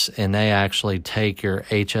sites, and they actually take your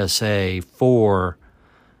HSA for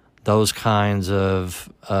those kinds of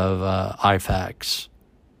IFACs.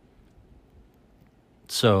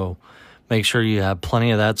 So make sure you have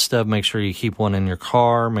plenty of that stuff. Make sure you keep one in your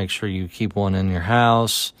car. Make sure you keep one in your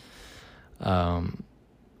house.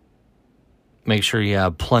 Make sure you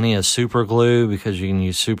have plenty of super glue, because you can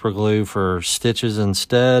use super glue for stitches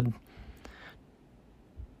instead.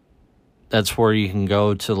 That's where you can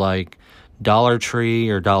go to like Dollar Tree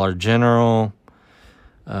or Dollar General.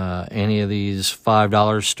 Any of these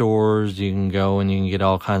 $5 stores, you can go and you can get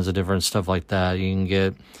all kinds of different stuff like that. You can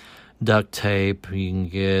get duct tape, you can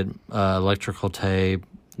get electrical tape,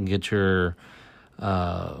 you can get your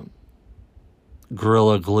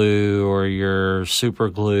Gorilla Glue or your super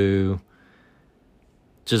glue.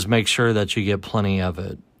 Just make sure that you get plenty of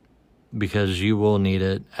it, because you will need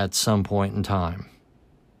it at some point in time.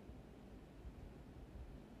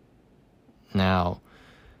 Now,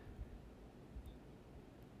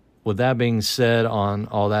 with that being said, on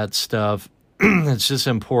all that stuff, it's just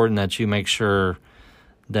important that you make sure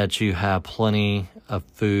that you have plenty of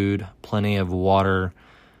food, plenty of water,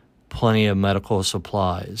 plenty of medical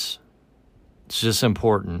supplies. It's just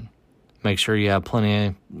important. Make sure you have plenty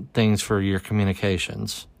of things for your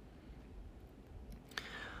communications.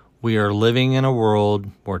 We are living in a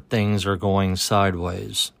world where things are going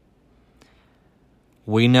sideways.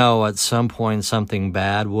 We know at some point something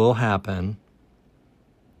bad will happen,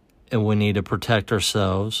 and we need to protect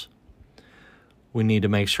ourselves. We need to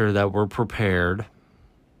make sure that we're prepared.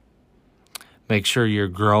 Make sure you're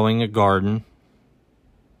growing a garden.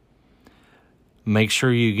 Make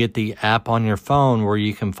sure you get the app on your phone where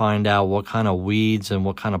you can find out what kind of weeds and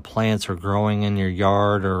what kind of plants are growing in your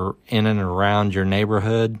yard or in and around your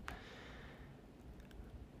neighborhood.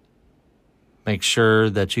 Make sure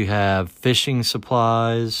that you have fishing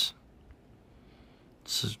supplies.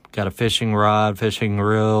 So got a fishing rod, fishing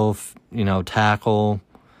reel, tackle.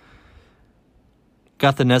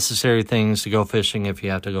 Got the necessary things to go fishing if you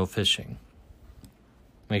have to go fishing.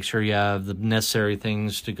 Make sure you have the necessary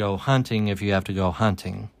things to go hunting if you have to go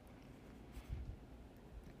hunting.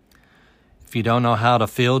 If you don't know how to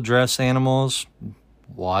field dress animals,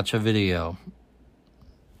 watch a video.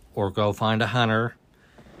 Or go find a hunter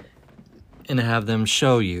and have them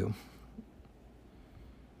show you.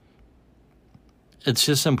 It's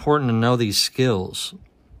just important to know these skills.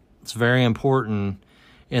 It's very important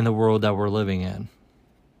in the world that we're living in.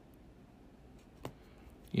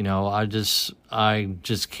 I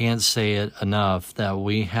just can't say it enough that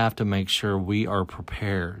we have to make sure we are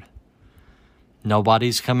prepared.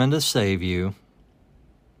 Nobody's coming to save you.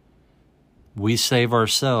 We save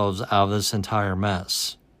ourselves out of this entire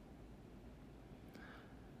mess.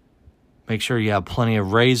 Make sure you have plenty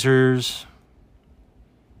of razors.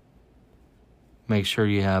 Make sure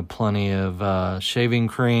you have plenty of shaving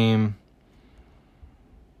cream.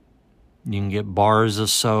 You can get bars of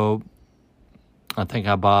soap. I think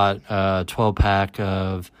I bought a 12-pack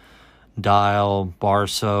of Dial bar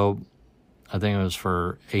soap. I think it was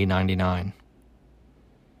for $8.99.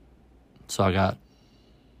 So I got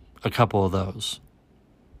a couple of those.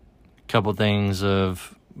 A couple things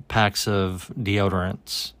of packs of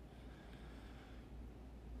deodorants.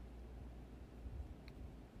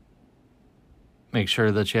 Make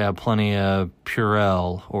sure that you have plenty of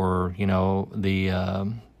Purell or, the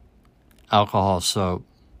alcohol soap.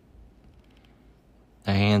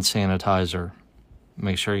 A hand sanitizer.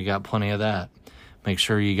 Make sure you got plenty of that. Make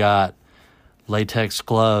sure you got latex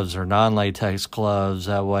gloves or non-latex gloves.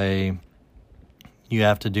 That way you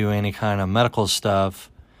have to do any kind of medical stuff.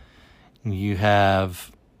 You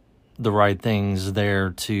have the right things there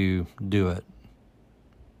to do it.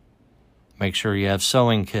 Make sure you have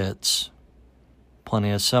sewing kits. Plenty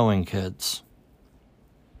of sewing kits.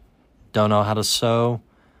 Don't know how to sew?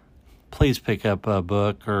 Please pick up a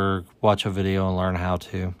book or watch a video and learn how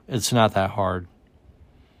to. It's not that hard.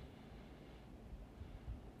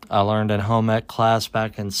 I learned in home ec class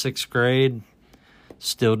back in 6th grade.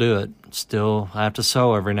 Still do it. Still, I have to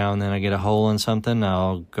sew every now and then. I get a hole in something,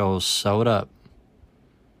 I'll go sew it up.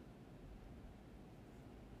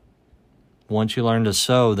 Once you learn to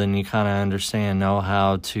sew, then you kind of know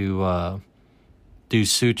how to do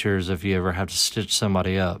sutures if you ever have to stitch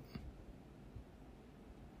somebody up.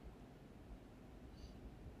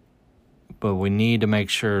 But we need to make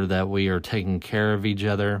sure that we are taking care of each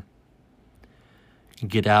other.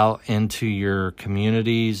 Get out into your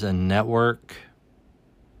communities and network.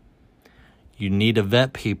 You need to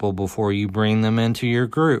vet people before you bring them into your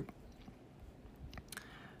group.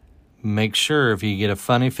 Make sure if you get a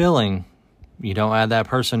funny feeling, you don't add that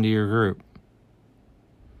person to your group.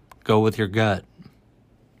 Go with your gut.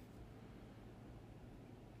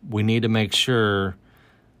 We need to make sure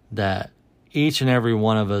that each and every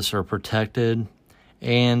one of us are protected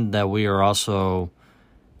and that we are also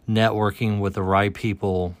networking with the right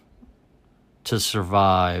people to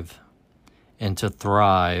survive and to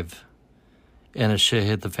thrive in a shit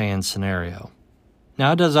hit the fan scenario.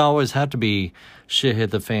 Now, it doesn't always have to be shit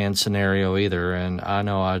hit the fan scenario either, and I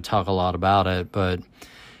know I talk a lot about it, but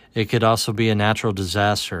it could also be a natural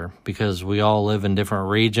disaster because we all live in different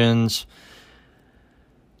regions.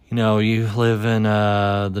 You live in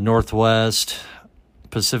the Northwest,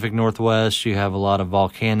 Pacific Northwest. You have a lot of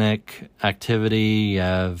volcanic activity. You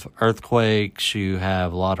have earthquakes. You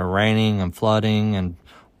have a lot of raining and flooding and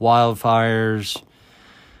wildfires.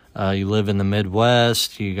 You live in the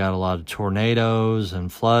Midwest. You got a lot of tornadoes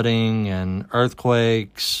and flooding and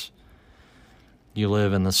earthquakes. You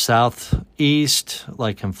live in the Southeast,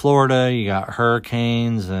 like in Florida. You got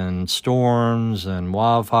hurricanes and storms and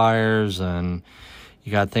wildfires and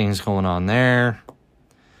you got things going on there.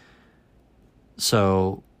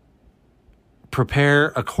 So prepare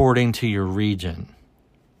according to your region.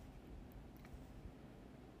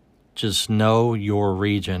 Just know your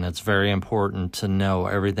region. It's very important to know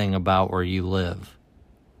everything about where you live.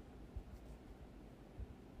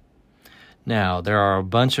 Now, there are a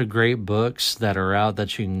bunch of great books that are out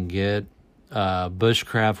that you can get.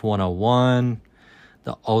 Bushcraft 101,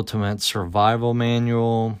 The Ultimate Survival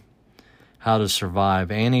Manual, How to Survive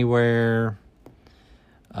Anywhere.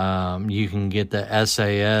 You can get the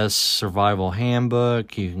SAS Survival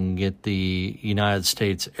Handbook. You can get the United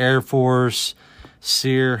States Air Force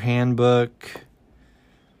SEER Handbook.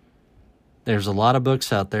 There's a lot of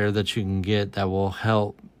books out there that you can get that will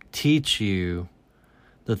help teach you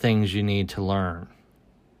the things you need to learn.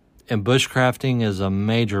 And bushcrafting is a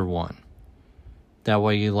major one. That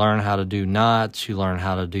way you learn how to do knots, you learn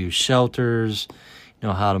how to do shelters, you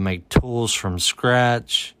know how to make tools from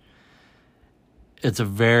scratch. It's a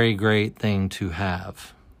very great thing to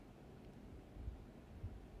have.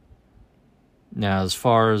 Now, as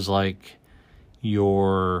far as like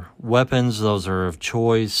your weapons, those are of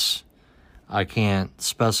choice. I can't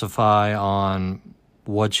specify on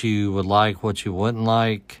what you would like, what you wouldn't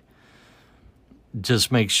like.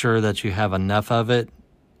 Just make sure that you have enough of it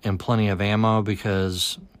and plenty of ammo,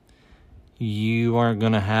 because you aren't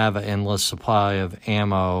going to have an endless supply of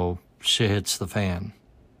ammo. Shit hits the fan.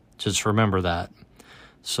 Just remember that.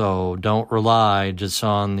 So don't rely just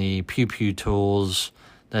on the pew-pew tools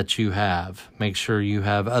that you have. Make sure you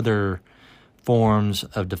have other forms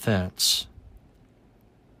of defense.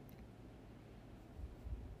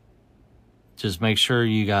 Just make sure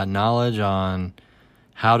you got knowledge on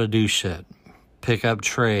how to do shit. Pick up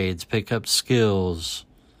trades, pick up skills.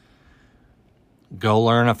 Go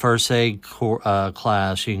learn a first aid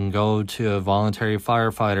class. You can go to a voluntary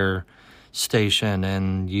firefighter station,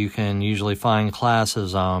 and you can usually find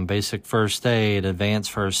classes on basic first aid,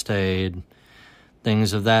 advanced first aid,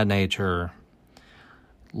 things of that nature.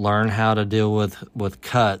 Learn how to deal with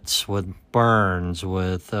cuts, with burns,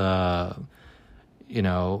 with,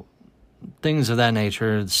 things of that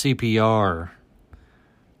nature. CPR.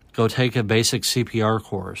 Go take a basic CPR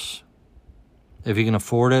course. If you can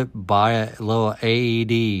afford it, buy a little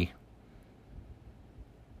AED.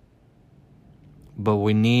 But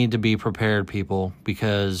we need to be prepared, people,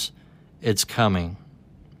 because it's coming.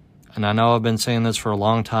 And I know I've been saying this for a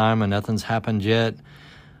long time and nothing's happened yet,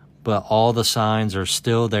 but all the signs are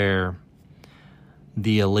still there.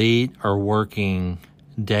 The elite are working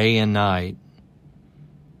day and night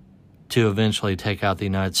to eventually take out the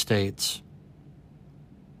United States.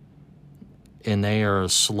 And they are a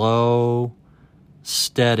slow,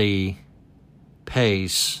 steady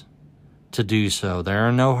pace to do so. They're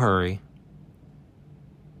in no hurry.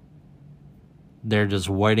 They're just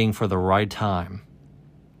waiting for the right time.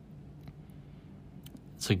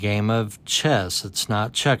 It's a game of chess. It's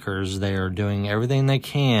not checkers. They are doing everything they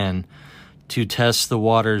can to test the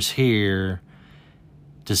waters here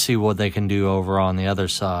to see what they can do over on the other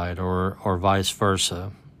side, or vice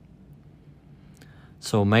versa.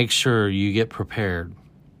 So make sure you get prepared.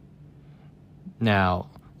 Now,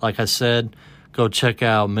 like I said, go check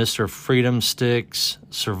out Mr. Freedom Stick's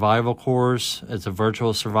survival course. It's a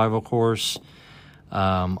virtual survival course.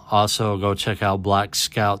 Also, go check out Black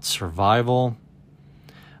Scout Survival.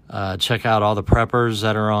 Check out all the preppers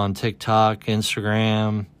that are on TikTok,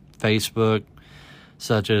 Instagram, Facebook,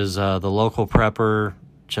 such as the Local Prepper.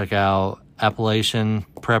 Check out Appalachian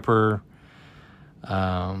Prepper,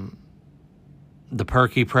 the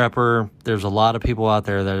Perky Prepper. There's a lot of people out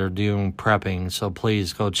there that are doing prepping, so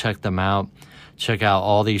please go check them out. Check out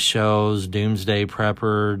all these shows, Doomsday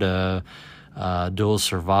Prepper to Dual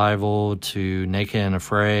Survival to Naked and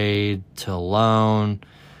Afraid to Alone.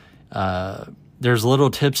 There's little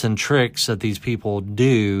tips and tricks that these people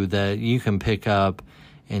do that you can pick up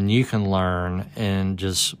and you can learn, and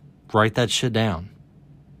just write that shit down.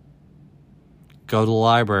 Go to the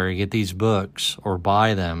library, get these books, or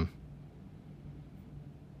buy them.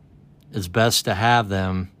 It's best to have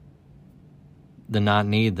them than not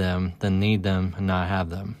need them, than need them and not have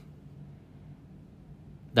them.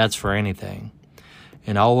 That's for anything.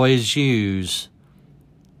 And always use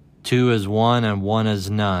 2 is 1 and 1 is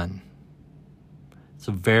none. It's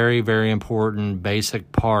a very, very important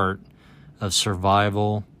basic part of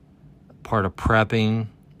survival, part of prepping,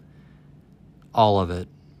 all of it.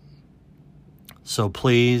 So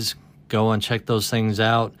please go and check those things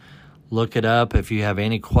out. Look it up. If you have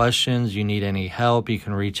any questions, you need any help, you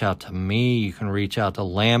can reach out to me. You can reach out to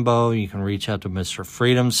Lambo. You can reach out to Mr.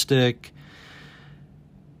 Freedom Stick.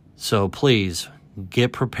 So please,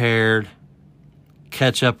 get prepared.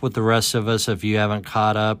 catch up with the rest of us if you haven't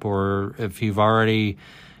caught up, or if you've already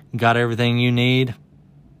got everything you need,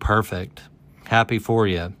 perfect. Happy for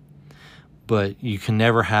you. But you can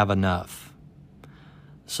never have enough.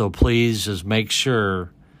 So please just make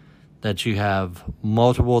sure that you have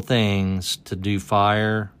multiple things to do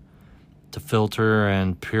fire, to filter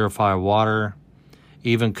and purify water,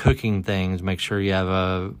 even cooking things. Make sure you have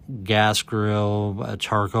a gas grill, a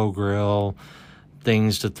charcoal grill,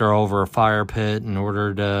 things to throw over a fire pit in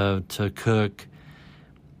order to cook.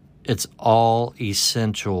 It's all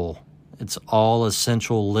essential. It's all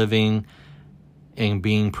essential living and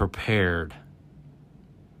being prepared.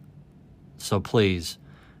 So please,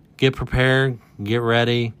 get prepared, get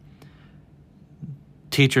ready,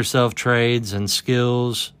 teach yourself trades and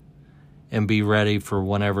skills, and be ready for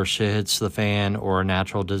whenever shit hits the fan or a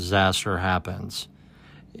natural disaster happens.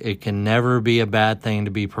 It can never be a bad thing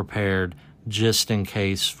to be prepared, just in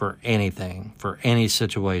case, for anything, for any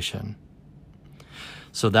situation.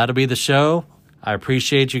 So that'll be the show. I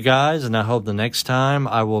appreciate you guys, and I hope the next time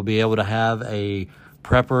I will be able to have a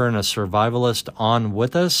prepper and a survivalist on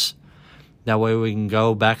with us. That way we can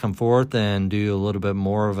go back and forth and do a little bit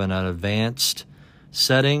more of an advanced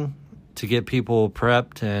setting to get people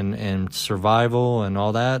prepped and survival and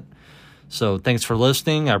all that. So thanks for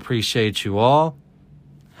listening. I appreciate you all.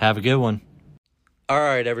 Have a good one. All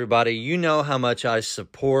right, everybody. You know how much I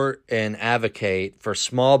support and advocate for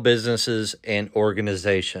small businesses and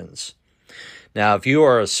organizations. Now, if you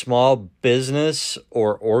are a small business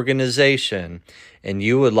or organization and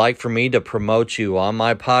you would like for me to promote you on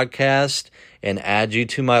my podcast and add you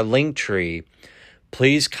to my link tree,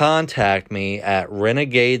 please contact me at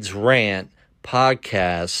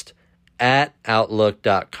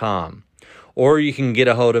renegadesrantpodcast@outlook.com. Or you can get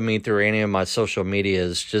a hold of me through any of my social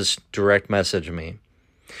medias. Just direct message me.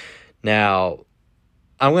 Now,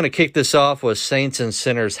 I'm going to kick this off with Saints and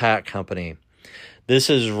Sinners Hat Company. This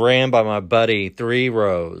is ran by my buddy, 3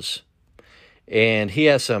 Rows. And he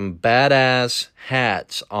has some badass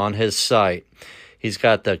hats on his site. He's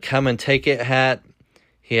got the Come and Take It hat.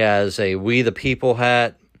 He has a We the People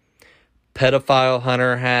hat, Pedophile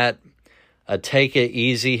Hunter hat, a Take It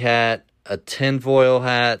Easy hat, a tinfoil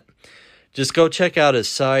hat. Just go check out his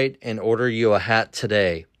site and order you a hat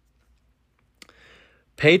today.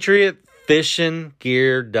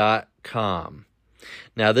 PatriotFishingGear.com.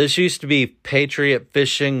 Now, this used to be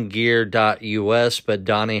PatriotFishingGear.us, but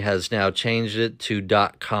Donnie has now changed it to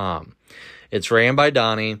 .com. It's ran by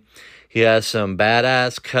Donnie. He has some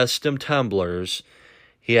badass custom tumblers.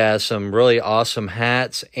 He has some really awesome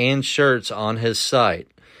hats and shirts on his site.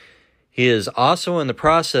 He is also in the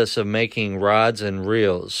process of making rods and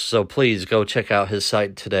reels, so please go check out his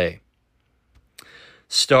site today.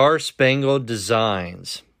 Star Spangled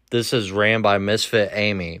Designs. This is ran by Misfit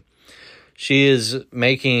Amy. She is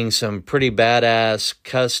making some pretty badass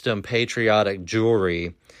custom patriotic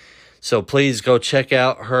jewelry. So please go check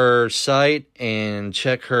out her site and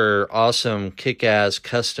check her awesome kick-ass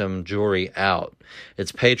custom jewelry out.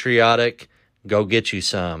 It's patriotic. Go get you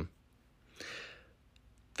some.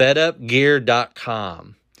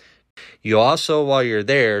 FedUpGear.com. You also, while you're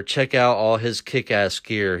there, check out all his kick-ass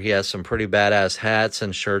gear. He has some pretty badass hats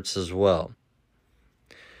and shirts as well.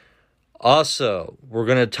 Also, we're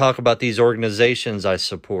going to talk about these organizations I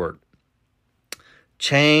support.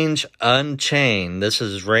 Change Unchained. This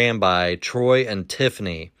is ran by Troy and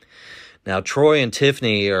Tiffany. Now, Troy and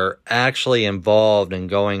Tiffany are actually involved in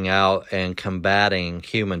going out and combating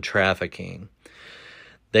human trafficking.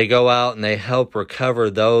 They go out and they help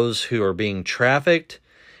recover those who are being trafficked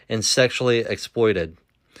and sexually exploited.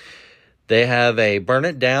 They have a burn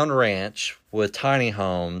it down ranch with tiny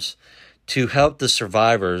homes to help the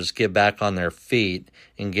survivors get back on their feet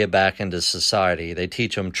and get back into society. They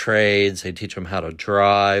teach them trades, they teach them how to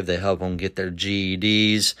drive, they help them get their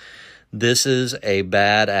GEDs. This is a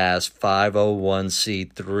badass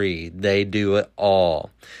 501c3. They do it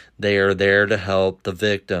all. They are there to help the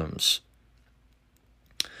victims.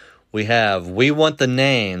 We have We Want the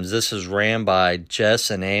Names. This is ran by Jess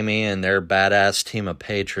and Amy and their badass team of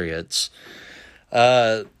patriots.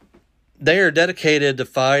 They are dedicated to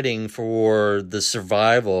fighting for the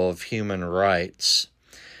survival of human rights.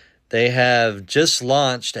 They have just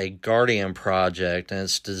launched a Guardian project, and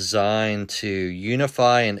it's designed to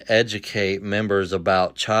unify and educate members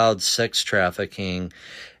about child sex trafficking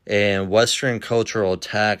and Western cultural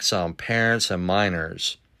attacks on parents and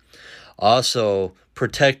minors. Also,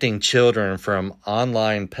 protecting children from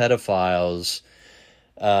online pedophiles,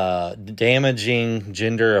 damaging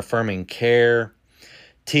gender-affirming care,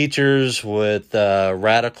 teachers with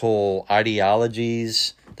radical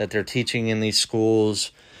ideologies that they're teaching in these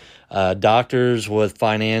schools, doctors with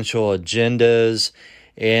financial agendas,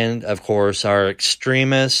 and, of course, our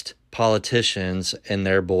extremist politicians and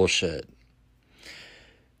their bullshit.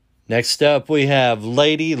 Next up, we have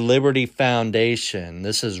Lady Liberty Foundation.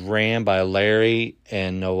 This is ran by Larry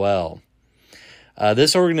and Noel.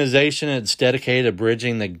 This organization is dedicated to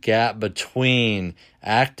bridging the gap between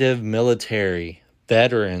active military,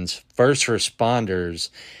 veterans, first responders,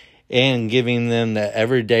 and giving them the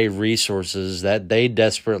everyday resources that they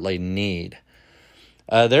desperately need.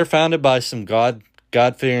 They're founded by some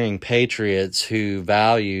God-fearing patriots who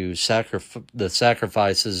value the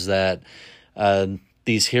sacrifices that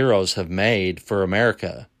these heroes have made for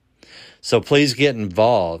America. So please get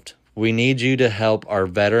involved. We need you to help our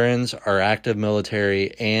veterans, our active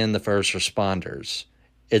military, and the first responders.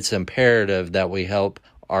 It's imperative that we help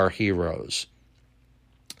our heroes.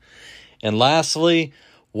 And lastly,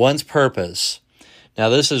 One's Purpose. Now,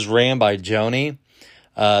 this is ran by Joni.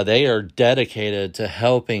 They are dedicated to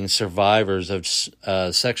helping survivors of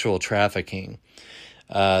sexual trafficking.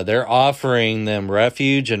 They're offering them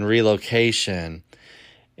refuge and relocation.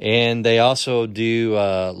 And they also do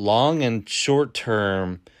long and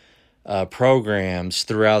short-term programs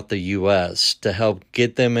throughout the U.S. to help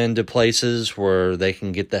get them into places where they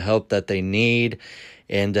can get the help that they need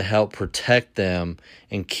and to help protect them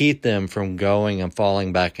and keep them from going and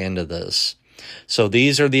falling back into this. So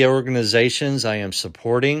these are the organizations I am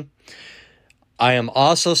supporting. I am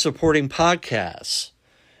also supporting podcasts.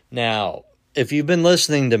 Now, if you've been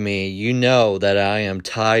listening to me, you know that I am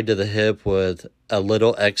tied to the hip with a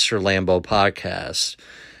Little Extra Lambo podcast.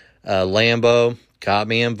 Lambo got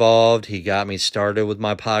me involved. He got me started with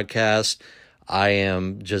my podcast. I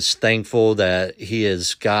am just thankful that he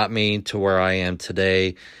has got me to where I am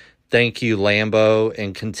today. Thank you, Lambo,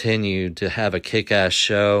 and continue to have a kick-ass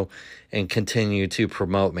show and continue to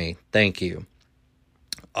promote me. Thank you.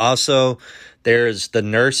 Also, there's the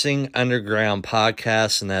Nursing Underground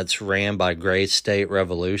podcast, and that's ran by Gray State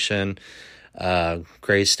Revolution.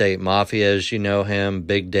 Gray State Mafia, as you know him,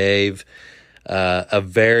 Big Dave. A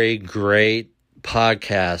very great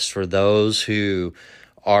podcast for those who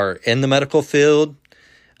are in the medical field.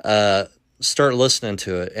 Start listening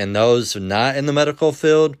to it. And those not in the medical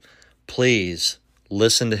field, please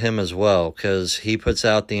listen to him as well, because he puts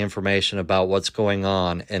out the information about what's going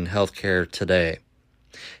on in healthcare today.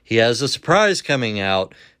 He has a surprise coming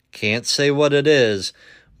out. Can't say what it is,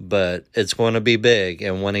 but it's going to be big.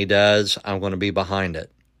 And when he does, I'm going to be behind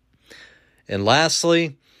it. And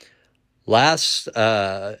lastly, is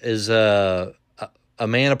a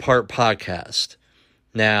Man Apart podcast.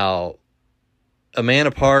 Now, A Man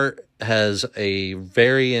Apart has a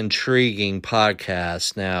very intriguing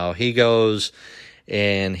podcast. Now, he goes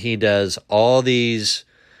and he does all these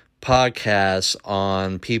podcasts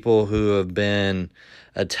on people who have been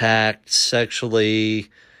attacked sexually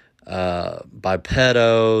by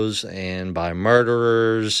pedos and by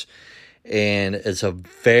murderers. And it's a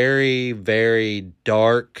very, very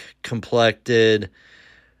dark, complected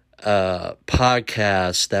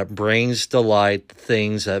podcast that brings to light the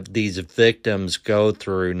things that these victims go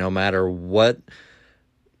through, no matter what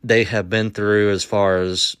they have been through, as far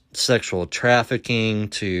as sexual trafficking,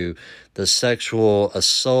 to the sexual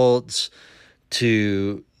assaults,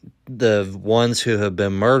 to the ones who have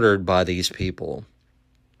been murdered by these people.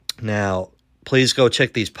 Now, please go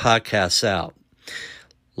check these podcasts out.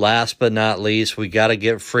 Last but not least, we got to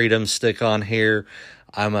get Freedom Stick on here.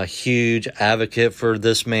 I'm a huge advocate for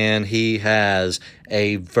this man. He has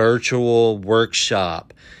a virtual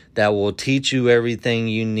workshop that will teach you everything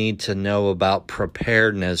you need to know about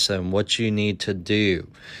preparedness and what you need to do.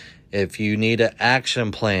 If you need an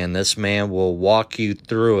action plan, this man will walk you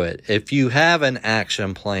through it. If you have an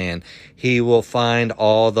action plan, he will find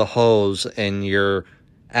all the holes in your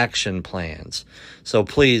action plans. So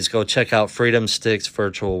please go check out Freedom Stick's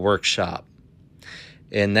virtual workshop.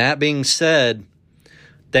 And that being said,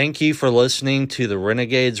 thank you for listening to the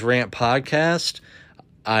Renegades Rant podcast.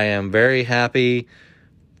 I am very happy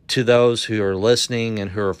to those who are listening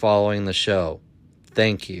and who are following the show.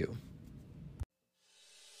 Thank you.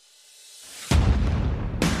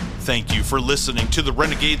 Thank you for listening to the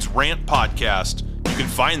Renegades Rant podcast. You can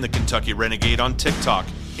find the Kentucky Renegade on TikTok,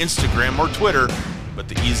 Instagram, or Twitter, but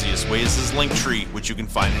the easiest way is his Linktree, which you can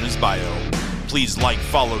find in his bio. Please like,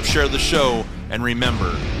 follow, share the show, and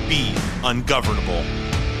remember, be ungovernable.